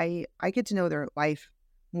cases, I get to know their life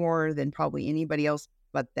more than probably anybody else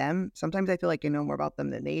but them. Sometimes I feel like I know more about them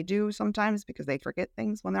than they do sometimes because they forget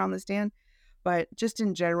things when they're on the stand. But just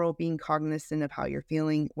in general, being cognizant of how you're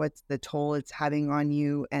feeling, what's the toll it's having on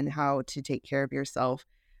you, and how to take care of yourself.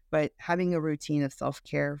 But having a routine of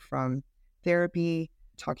self-care, from therapy,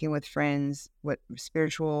 talking with friends, what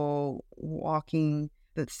spiritual walking.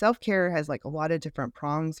 The self-care has like a lot of different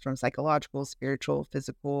prongs, from psychological, spiritual,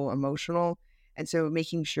 physical, emotional. And so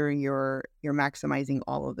making sure you're maximizing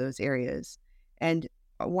all of those areas. And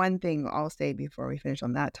one thing I'll say before we finish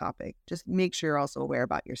on that topic, just make sure you're also aware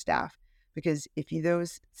about your staff. Because if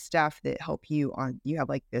those staff that help you you have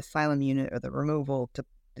like the asylum unit or the removal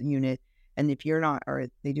unit, and if you're not, or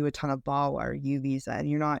they do a ton of BAL or U visa, and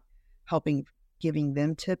you're not giving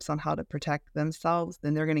them tips on how to protect themselves,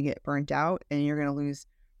 then they're going to get burnt out, and you're going to lose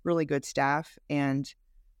really good staff. And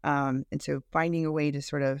so finding a way to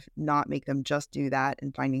sort of not make them just do that,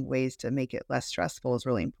 and finding ways to make it less stressful is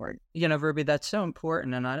really important. Ruby, that's so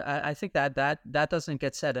important. And I think that doesn't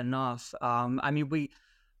get said enough.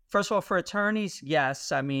 First of all, for attorneys,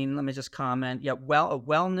 yes. Let me just comment. Yeah, a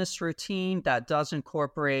wellness routine that does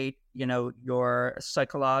incorporate, your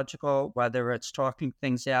psychological, whether it's talking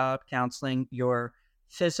things out, counseling, your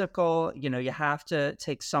physical, you have to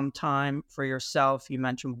take some time for yourself. You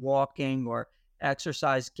mentioned walking or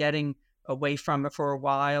exercise, getting away from it for a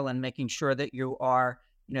while and making sure that you are,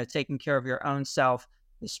 taking care of your own self,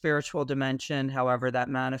 the spiritual dimension, however that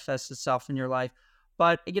manifests itself in your life.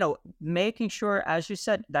 But, making sure, as you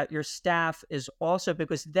said, that your staff is also,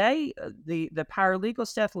 because the paralegal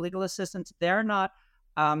staff, legal assistants, they're not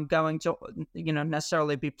going to,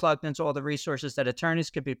 necessarily be plugged into all the resources that attorneys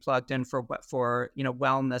could be plugged in for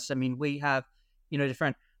wellness. We have,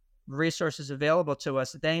 different resources available to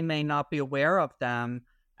us. They may not be aware of them.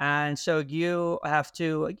 And so you have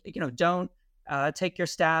to, don't take your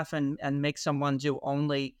staff and make someone do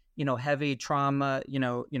only heavy trauma,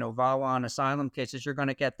 VAWA and asylum cases. You're going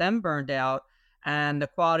to get them burned out, and the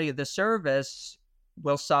quality of the service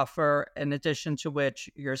will suffer, in addition to which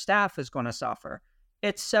your staff is going to suffer.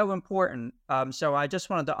 It's so important. So I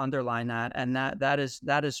just wanted to underline that, and that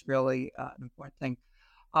is really an important thing.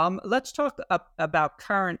 Let's talk about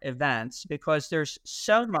current events, because there's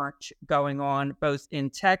so much going on, both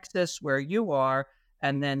in Texas, where you are,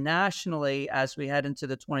 and then nationally as we head into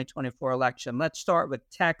the 2024 election. Let's start with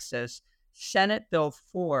Texas. Senate Bill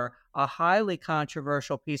 4, a highly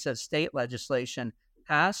controversial piece of state legislation,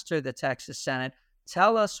 passed through the Texas Senate.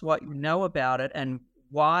 Tell us what you know about it, and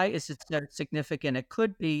why is it so significant? It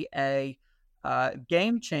could be a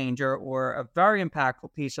game changer or a very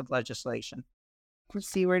impactful piece of legislation. Let's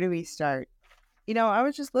see, where do we start? I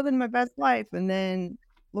was just living my best life, and then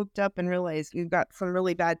looked up and realized we've got some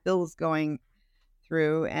really bad bills going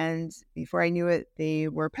through, and before I knew it, they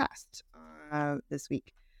were passed this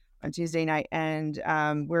week on Tuesday night, and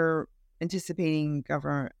we're anticipating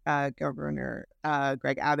Governor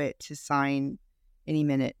Greg Abbott to sign any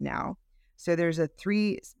minute now. So there's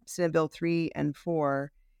Senate Bill 3 and 4,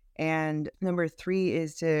 and number 3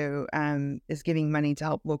 is giving money to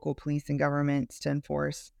help local police and governments to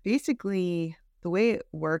enforce. Basically, the way it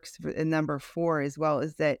works in number 4 as well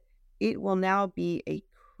is that it will now be a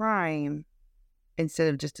crime,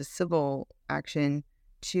 instead of just a civil action,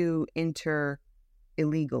 to enter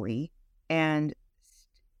illegally. And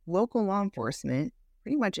local law enforcement,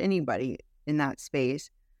 pretty much anybody in that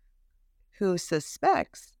space who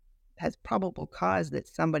has probable cause that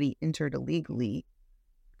somebody entered illegally,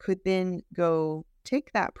 could then go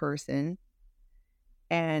take that person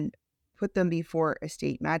and put them before a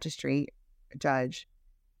state magistrate judge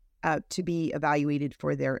to be evaluated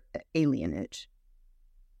for their alienage.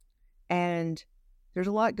 And there's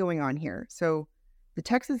a lot going on here. So the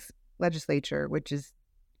Texas legislature, which is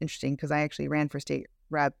interesting because I actually ran for state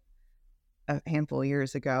rep a handful of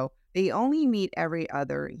years ago, they only meet every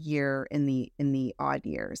other year in the odd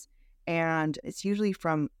years. And it's usually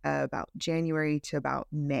from about January to about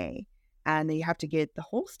May. And they have to get the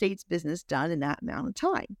whole state's business done in that amount of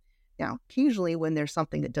time. Now, occasionally when there's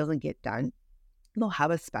something that doesn't get done, they'll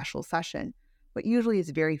have a special session, but usually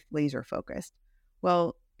it's very laser focused.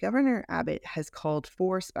 Well, Governor Abbott has called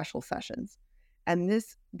 4 special sessions, and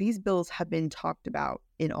these bills have been talked about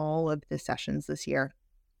in all of the sessions this year.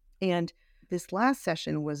 And this last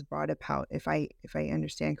session was brought about, if I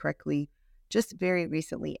understand correctly, just very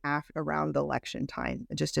recently around the election time,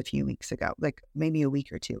 just a few weeks ago, like maybe a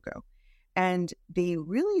week or two ago. And they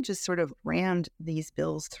really just sort of rammed these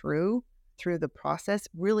bills through the process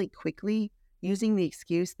really quickly, using the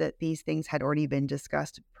excuse that these things had already been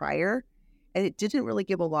discussed prior. And it didn't really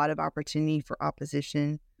give a lot of opportunity for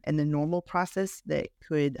opposition and the normal process that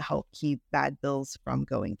could help keep bad bills from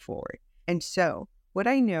going forward. And so what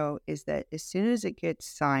I know is that as soon as it gets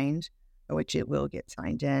signed, which it will get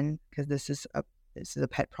signed in, because this is a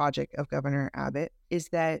pet project of Governor Abbott, is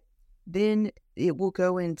that then it will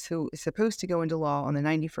it's supposed to go into law on the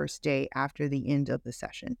 91st day after the end of the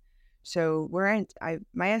session. So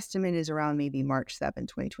my estimate is around maybe March 7,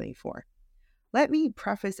 2024. Let me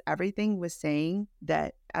preface everything with saying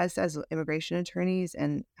that as immigration attorneys,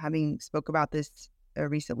 and having spoke about this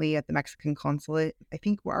recently at the Mexican consulate, I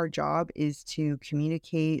think our job is to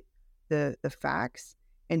communicate the facts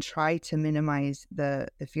and try to minimize the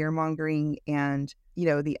fear mongering and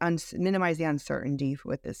minimize the uncertainty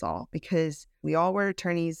with this all, because we all were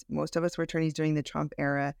attorneys. Most of us were attorneys during the Trump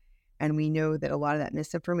era. And we know that a lot of that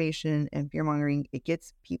misinformation and fear mongering, it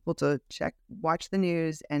gets people to watch the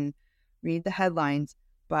news and read the headlines,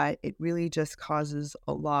 but it really just causes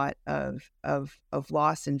a lot of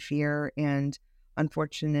loss and fear and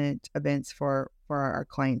unfortunate events for our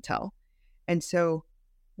clientele. And so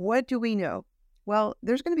what do we know? Well,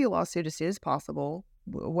 there's going to be a lawsuit as soon as possible,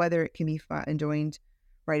 whether it can be enjoined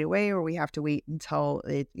right away or we have to wait until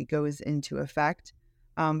it goes into effect.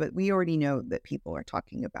 But we already know that people are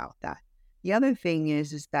talking about that. The other thing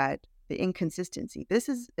is that the inconsistency. This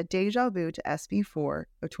is a deja vu to SB4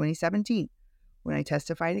 of 2017, when I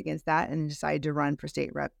testified against that and decided to run for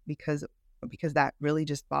state rep because that really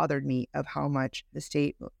just bothered me of how much the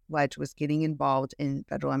state ledge was getting involved in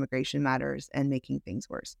federal immigration matters and making things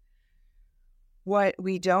worse. What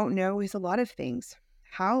we don't know is a lot of things.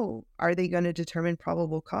 How are they going to determine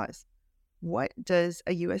probable cause? What does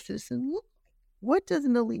a U.S. citizen look like? What does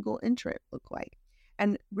an illegal entrant look like?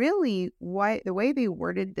 And really, the way they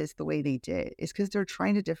worded this the way they did is because they're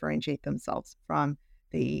trying to differentiate themselves from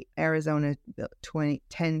the Arizona Bill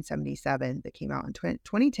 1077 that came out in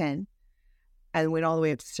 2010 and went all the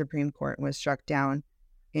way up to the Supreme Court and was struck down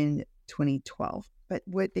in 2012. But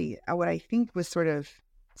what I think was sort of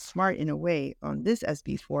smart in a way on this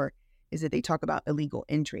SB4 is that they talk about illegal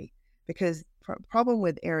entry, because the problem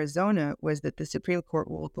with Arizona was that the Supreme Court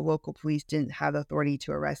ruled the local police didn't have authority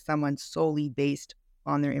to arrest someone solely based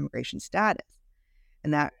on their immigration status,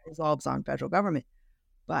 and that resolves on federal government.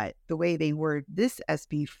 But the way they word this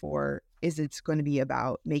SB4 is it's going to be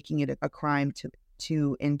about making it a crime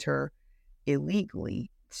to enter illegally.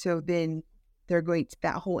 So then they're going to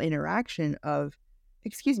that whole interaction of,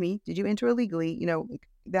 excuse me, did you enter illegally?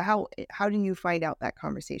 How do you find out that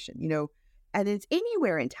conversation? And it's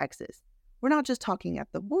anywhere in Texas. We're not just talking at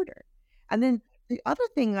the border. And then the other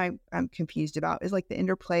thing I'm confused about is like the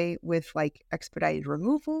interplay with like expedited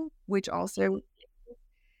removal, which also,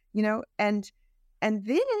 and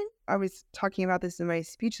then I was talking about this in my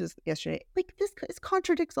speeches yesterday. Like this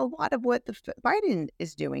contradicts a lot of what the Biden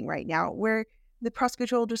is doing right now, where the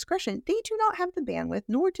prosecutorial discretion, they do not have the bandwidth,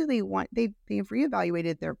 nor do they want, they've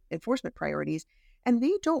reevaluated their enforcement priorities, and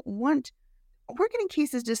they don't want, we're getting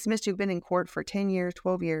cases dismissed who've been in court for 10 years,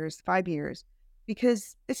 12 years, 5 years,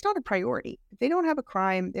 because it's not a priority. If they don't have a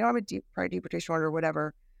crime, they don't have a prior deportation order or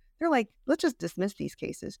whatever, they're like, let's just dismiss these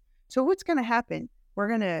cases. So what's going to happen? We're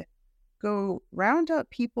going to go round up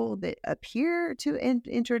people that appear to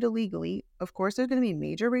enter illegally. Of course, there's going to be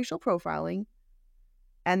major racial profiling.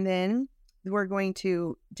 And then we're going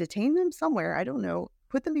to detain them somewhere, I don't know,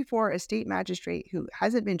 put them before a state magistrate who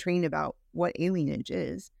hasn't been trained about what alienage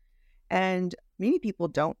is. And many people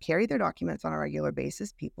don't carry their documents on a regular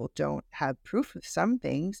basis. People don't have proof of some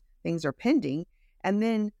things. Things are pending. And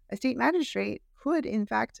then a state magistrate could, in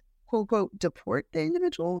fact, quote, unquote, deport the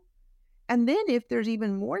individual. And then if there's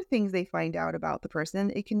even more things they find out about the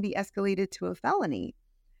person, it can be escalated to a felony.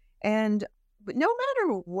 But no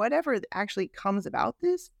matter whatever actually comes about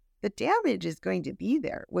this, the damage is going to be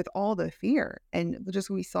there with all the fear. And just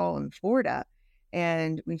we saw in Florida,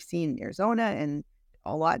 and we've seen in Arizona, and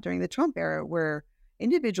a lot during the Trump era, where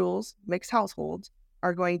individuals, mixed households,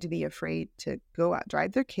 are going to be afraid to go out,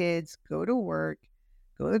 drive their kids, go to work,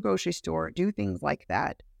 go to the grocery store, do things like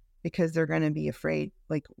that, because they're going to be afraid,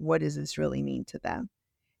 like, what does this really mean to them?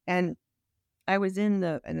 And I was in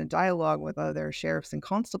a dialogue with other sheriffs and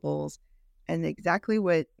constables, and exactly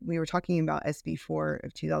what we were talking about SB4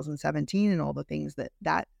 of 2017 and all the things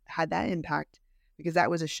that had that impact, because that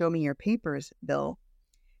was a show me your papers bill.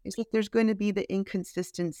 It's like there's going to be the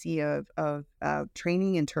inconsistency of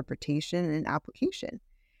training, interpretation, and application.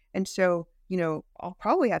 And so I'll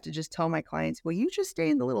probably have to just tell my clients, well, you just stay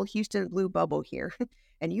in the little Houston blue bubble here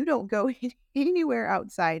and you don't go anywhere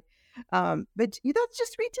outside. But that's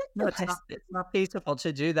just No, ridiculous. it's not feasible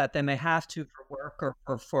to do that. They may have to for work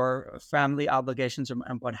or for family obligations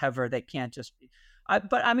and whatever. They can't just be.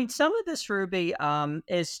 But I mean, some of this, Ruby,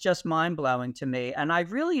 is just mind blowing to me, and I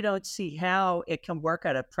really don't see how it can work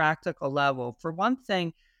at a practical level. For one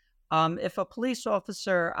thing, if a police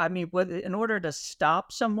officer, I mean, in order to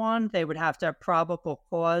stop someone, they would have to have probable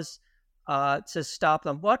cause to stop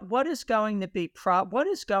them. What is going to be what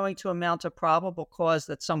is going to amount to probable cause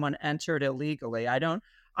that someone entered illegally? I don't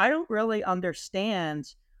really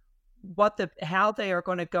understand how they are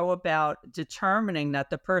going to go about determining that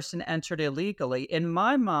the person entered illegally. In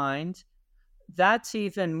my mind, that's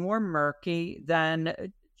even more murky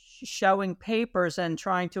than showing papers and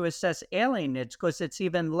trying to assess alienage, because it's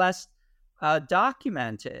even less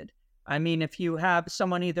documented. I mean, if you have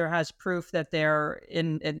someone either has proof that they're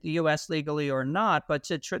in the U.S. legally or not, but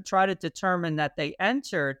to try to determine that they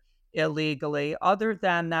entered illegally, other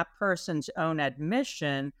than that person's own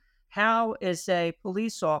admission, how is a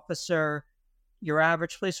police officer, your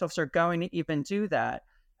average police officer, going to even do that?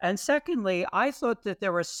 And secondly, I thought that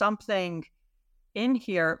there was something in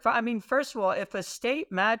here. I mean, first of all, if a state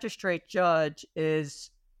magistrate judge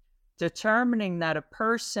is determining that a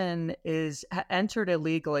person is entered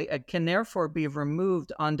illegally and can therefore be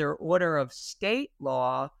removed under order of state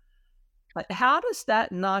law, how does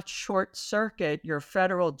that not short circuit your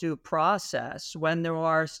federal due process when there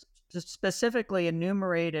are specifically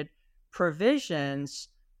enumerated provisions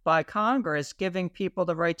by Congress giving people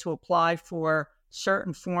the right to apply for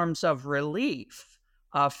certain forms of relief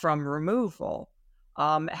from removal?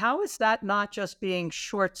 How is that not just being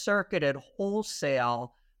short circuited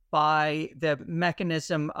wholesale by the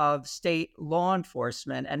mechanism of state law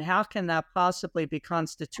enforcement? And how can that possibly be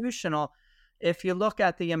constitutional if you look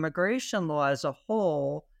at the immigration law as a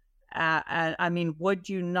whole? And I mean, would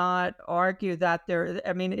you not argue that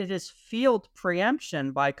it is field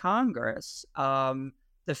preemption by Congress?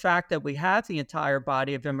 The fact that we have the entire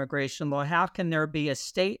body of immigration law, how can there be a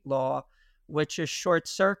state law which is short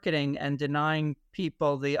circuiting and denying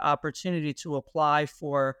people the opportunity to apply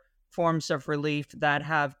for forms of relief that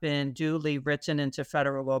have been duly written into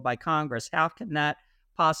federal law by Congress? How can that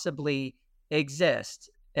possibly exist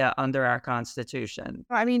under our Constitution?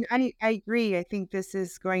 I mean, I agree. I think this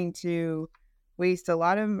is going to waste a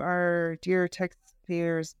lot of our dear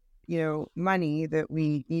taxpayers, money that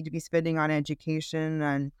we need to be spending on education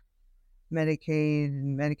and Medicaid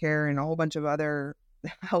and Medicare and a whole bunch of other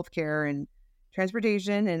healthcare and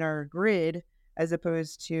transportation and our grid, as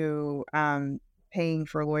opposed to paying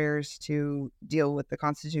for lawyers to deal with the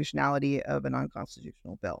constitutionality of an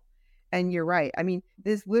unconstitutional bill. And you're right. I mean,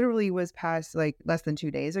 this literally was passed like less than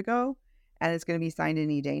 2 days ago, and it's going to be signed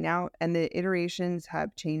any day now. And the iterations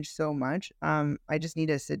have changed so much. I just need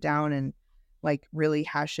to sit down and like really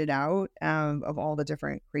hash it out of all the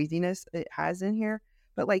different craziness it has in here.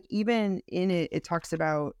 But like even in it, it talks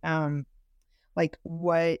about like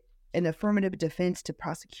what an affirmative defense to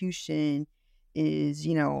prosecution is,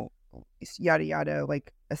 yada yada,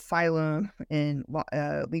 like asylum and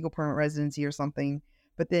legal permanent residency or something.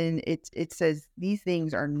 But then it says these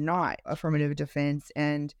things are not affirmative defense,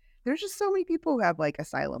 and there's just so many people who have like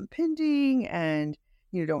asylum pending and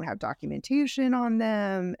don't have documentation on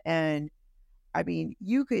them. And I mean,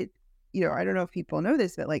 you could, I don't know if people know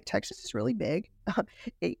this, but like Texas is really big.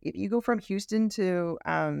 If you go from Houston to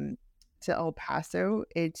El Paso,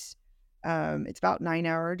 it's about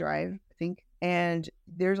 9-hour drive, I think. And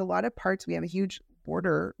there's a lot of parts. We have a huge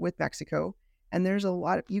border with Mexico, and there's a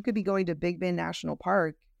lot of, you could be going to Big Bend National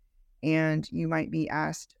Park and you might be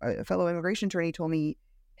asked, a fellow immigration attorney told me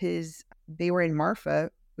they were in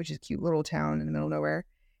Marfa, which is a cute little town in the middle of nowhere.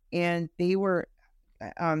 And they were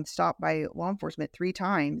stopped by law enforcement 3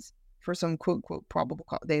 times for some quote, quote, probable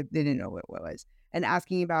cause. They didn't know what it was, and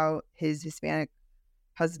asking about his Hispanic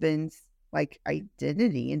husband's like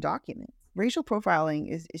identity and documents. Racial profiling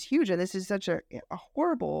is huge. And this is such a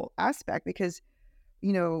horrible aspect because,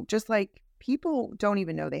 just like people don't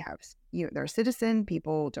even know they have, they're a citizen,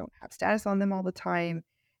 people don't have status on them all the time.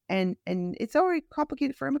 And it's already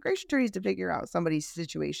complicated for immigration attorneys to figure out somebody's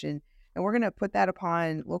situation. And we're going to put that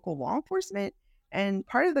upon local law enforcement. And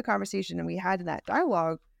part of the conversation that we had in that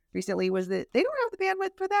dialogue recently was that they don't have the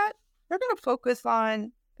bandwidth for that. They're going to focus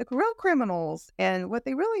on the real criminals and what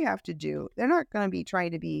they really have to do. They're not going to be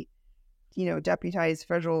trying to be, deputized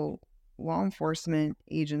federal law enforcement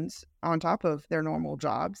agents on top of their normal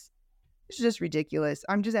jobs. It's just ridiculous.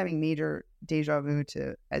 I'm just having major deja vu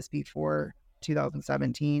to SB 4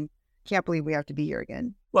 2017. can't believe we have to be here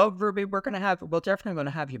again. Well, Ruby, we're definitely going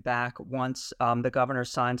to have you back once the governor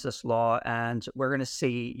signs this law, and we're going to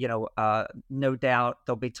see, no doubt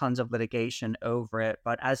there'll be tons of litigation over it.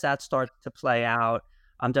 But as that starts to play out,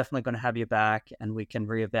 I'm definitely going to have you back, and we can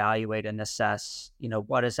reevaluate and assess,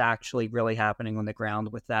 what is actually really happening on the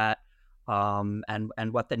ground with that,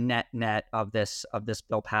 and what the net of this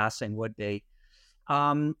bill passing would be.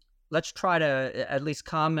 Let's try to at least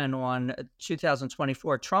comment on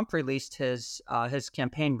 2024. Trump released his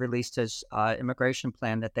campaign released his immigration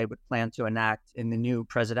plan that they would plan to enact in the new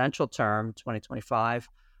presidential term, 2025.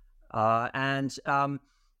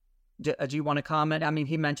 Do you want to comment? I mean,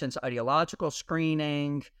 he mentions ideological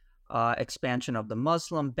screening, expansion of the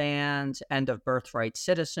Muslim ban, end of birthright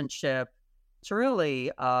citizenship. It's really,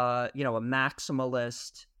 a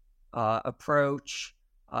maximalist approach.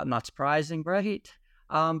 Not surprising, right?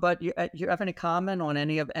 But you have any comment on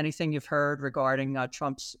anything you've heard regarding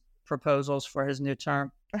Trump's proposals for his new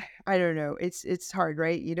term? I don't know. It's hard,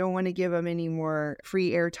 right? You don't want to give him any more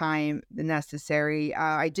free airtime than necessary.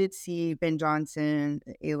 I did see Ben Johnson,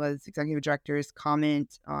 AILA's executive director's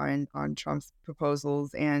comment on Trump's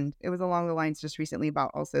proposals, and it was along the lines just recently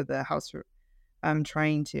about also the House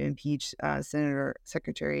trying to impeach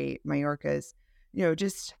Secretary Mayorkas.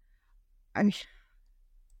 I mean,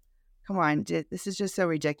 come on, this is just so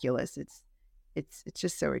ridiculous. It's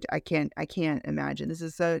just so I can't imagine. This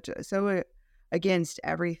is so against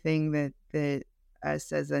everything that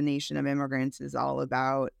us as a nation of immigrants is all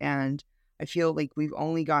about. And I feel like we've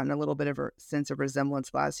only gotten a little bit of a sense of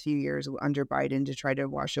resemblance the last few years under Biden to try to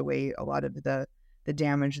wash away a lot of the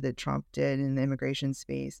damage that Trump did in the immigration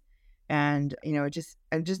space. And it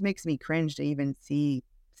just makes me cringe to even see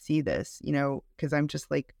this, because I'm just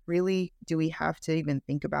like, really, do we have to even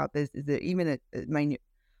think about this? Is there even a minute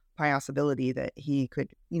possibility that he could,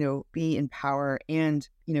 be in power and,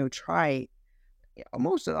 try?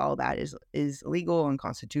 Most of all that is illegal,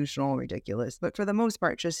 unconstitutional, ridiculous. But for the most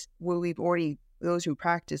part, just those who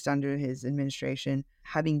practiced under his administration,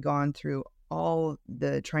 having gone through all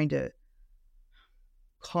the trying to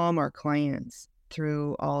calm our clients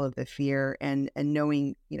through all of the fear and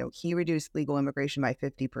knowing, he reduced legal immigration by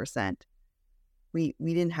 50%. We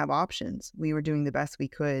didn't have options. We were doing the best we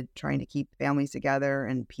could, trying to keep families together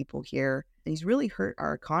and people here. And he's really hurt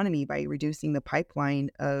our economy by reducing the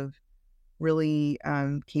pipeline of really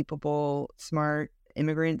capable, smart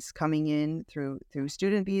immigrants coming in through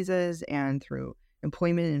student visas and through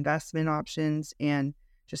employment and investment options, and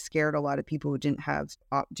just scared a lot of people who didn't have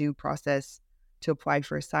due process to apply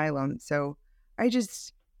for asylum. So I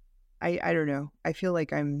don't know. I feel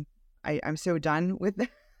like I'm so done with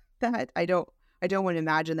that. I don't want to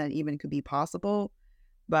imagine that even could be possible.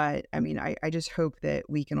 But I mean, I just hope that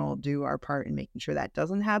we can all do our part in making sure that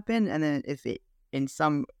doesn't happen. And then if it, in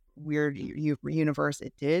some weird universe,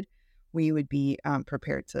 it did, we would be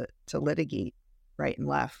prepared to litigate right and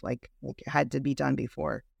left like it had to be done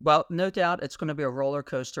before. Well, no doubt it's going to be a roller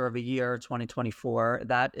coaster of a year, 2024.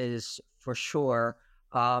 That is for sure.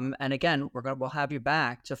 And again, we'll have you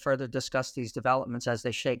back to further discuss these developments as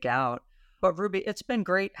they shake out. But Ruby, it's been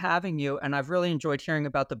great having you, and I've really enjoyed hearing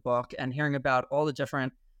about the book and hearing about all the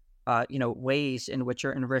different, ways in which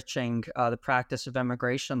you're enriching the practice of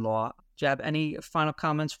immigration law. Do you have any final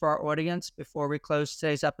comments for our audience before we close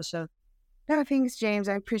today's episode? No, thanks, James.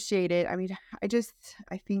 I appreciate it. I mean,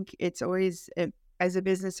 I think it's always, as a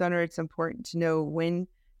business owner, it's important to know when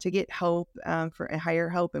to get help for hire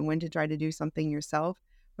help and when to try to do something yourself.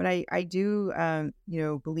 But I do,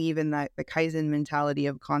 believe in the Kaizen mentality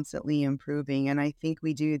of constantly improving. And I think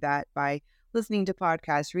we do that by listening to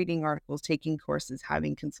podcasts, reading articles, taking courses,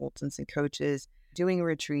 having consultants and coaches, doing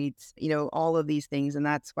retreats, all of these things. And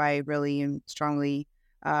that's why I really strongly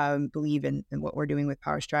believe in what we're doing with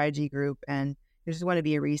Power Strategy Group. And I just want to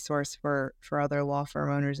be a resource for other law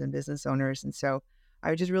firm owners and business owners. And so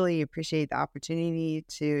I just really appreciate the opportunity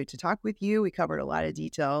to talk with you. We covered a lot of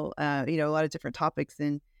detail, a lot of different topics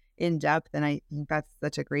in depth. And I think that's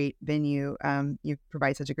such a great venue. You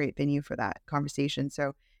provide such a great venue for that conversation. So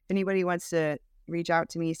if anybody wants to reach out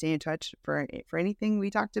to me, stay in touch for anything we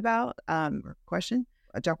talked about or question,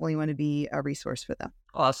 I definitely want to be a resource for them.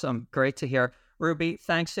 Awesome. Great to hear. Ruby,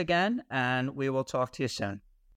 thanks again, and we will talk to you soon.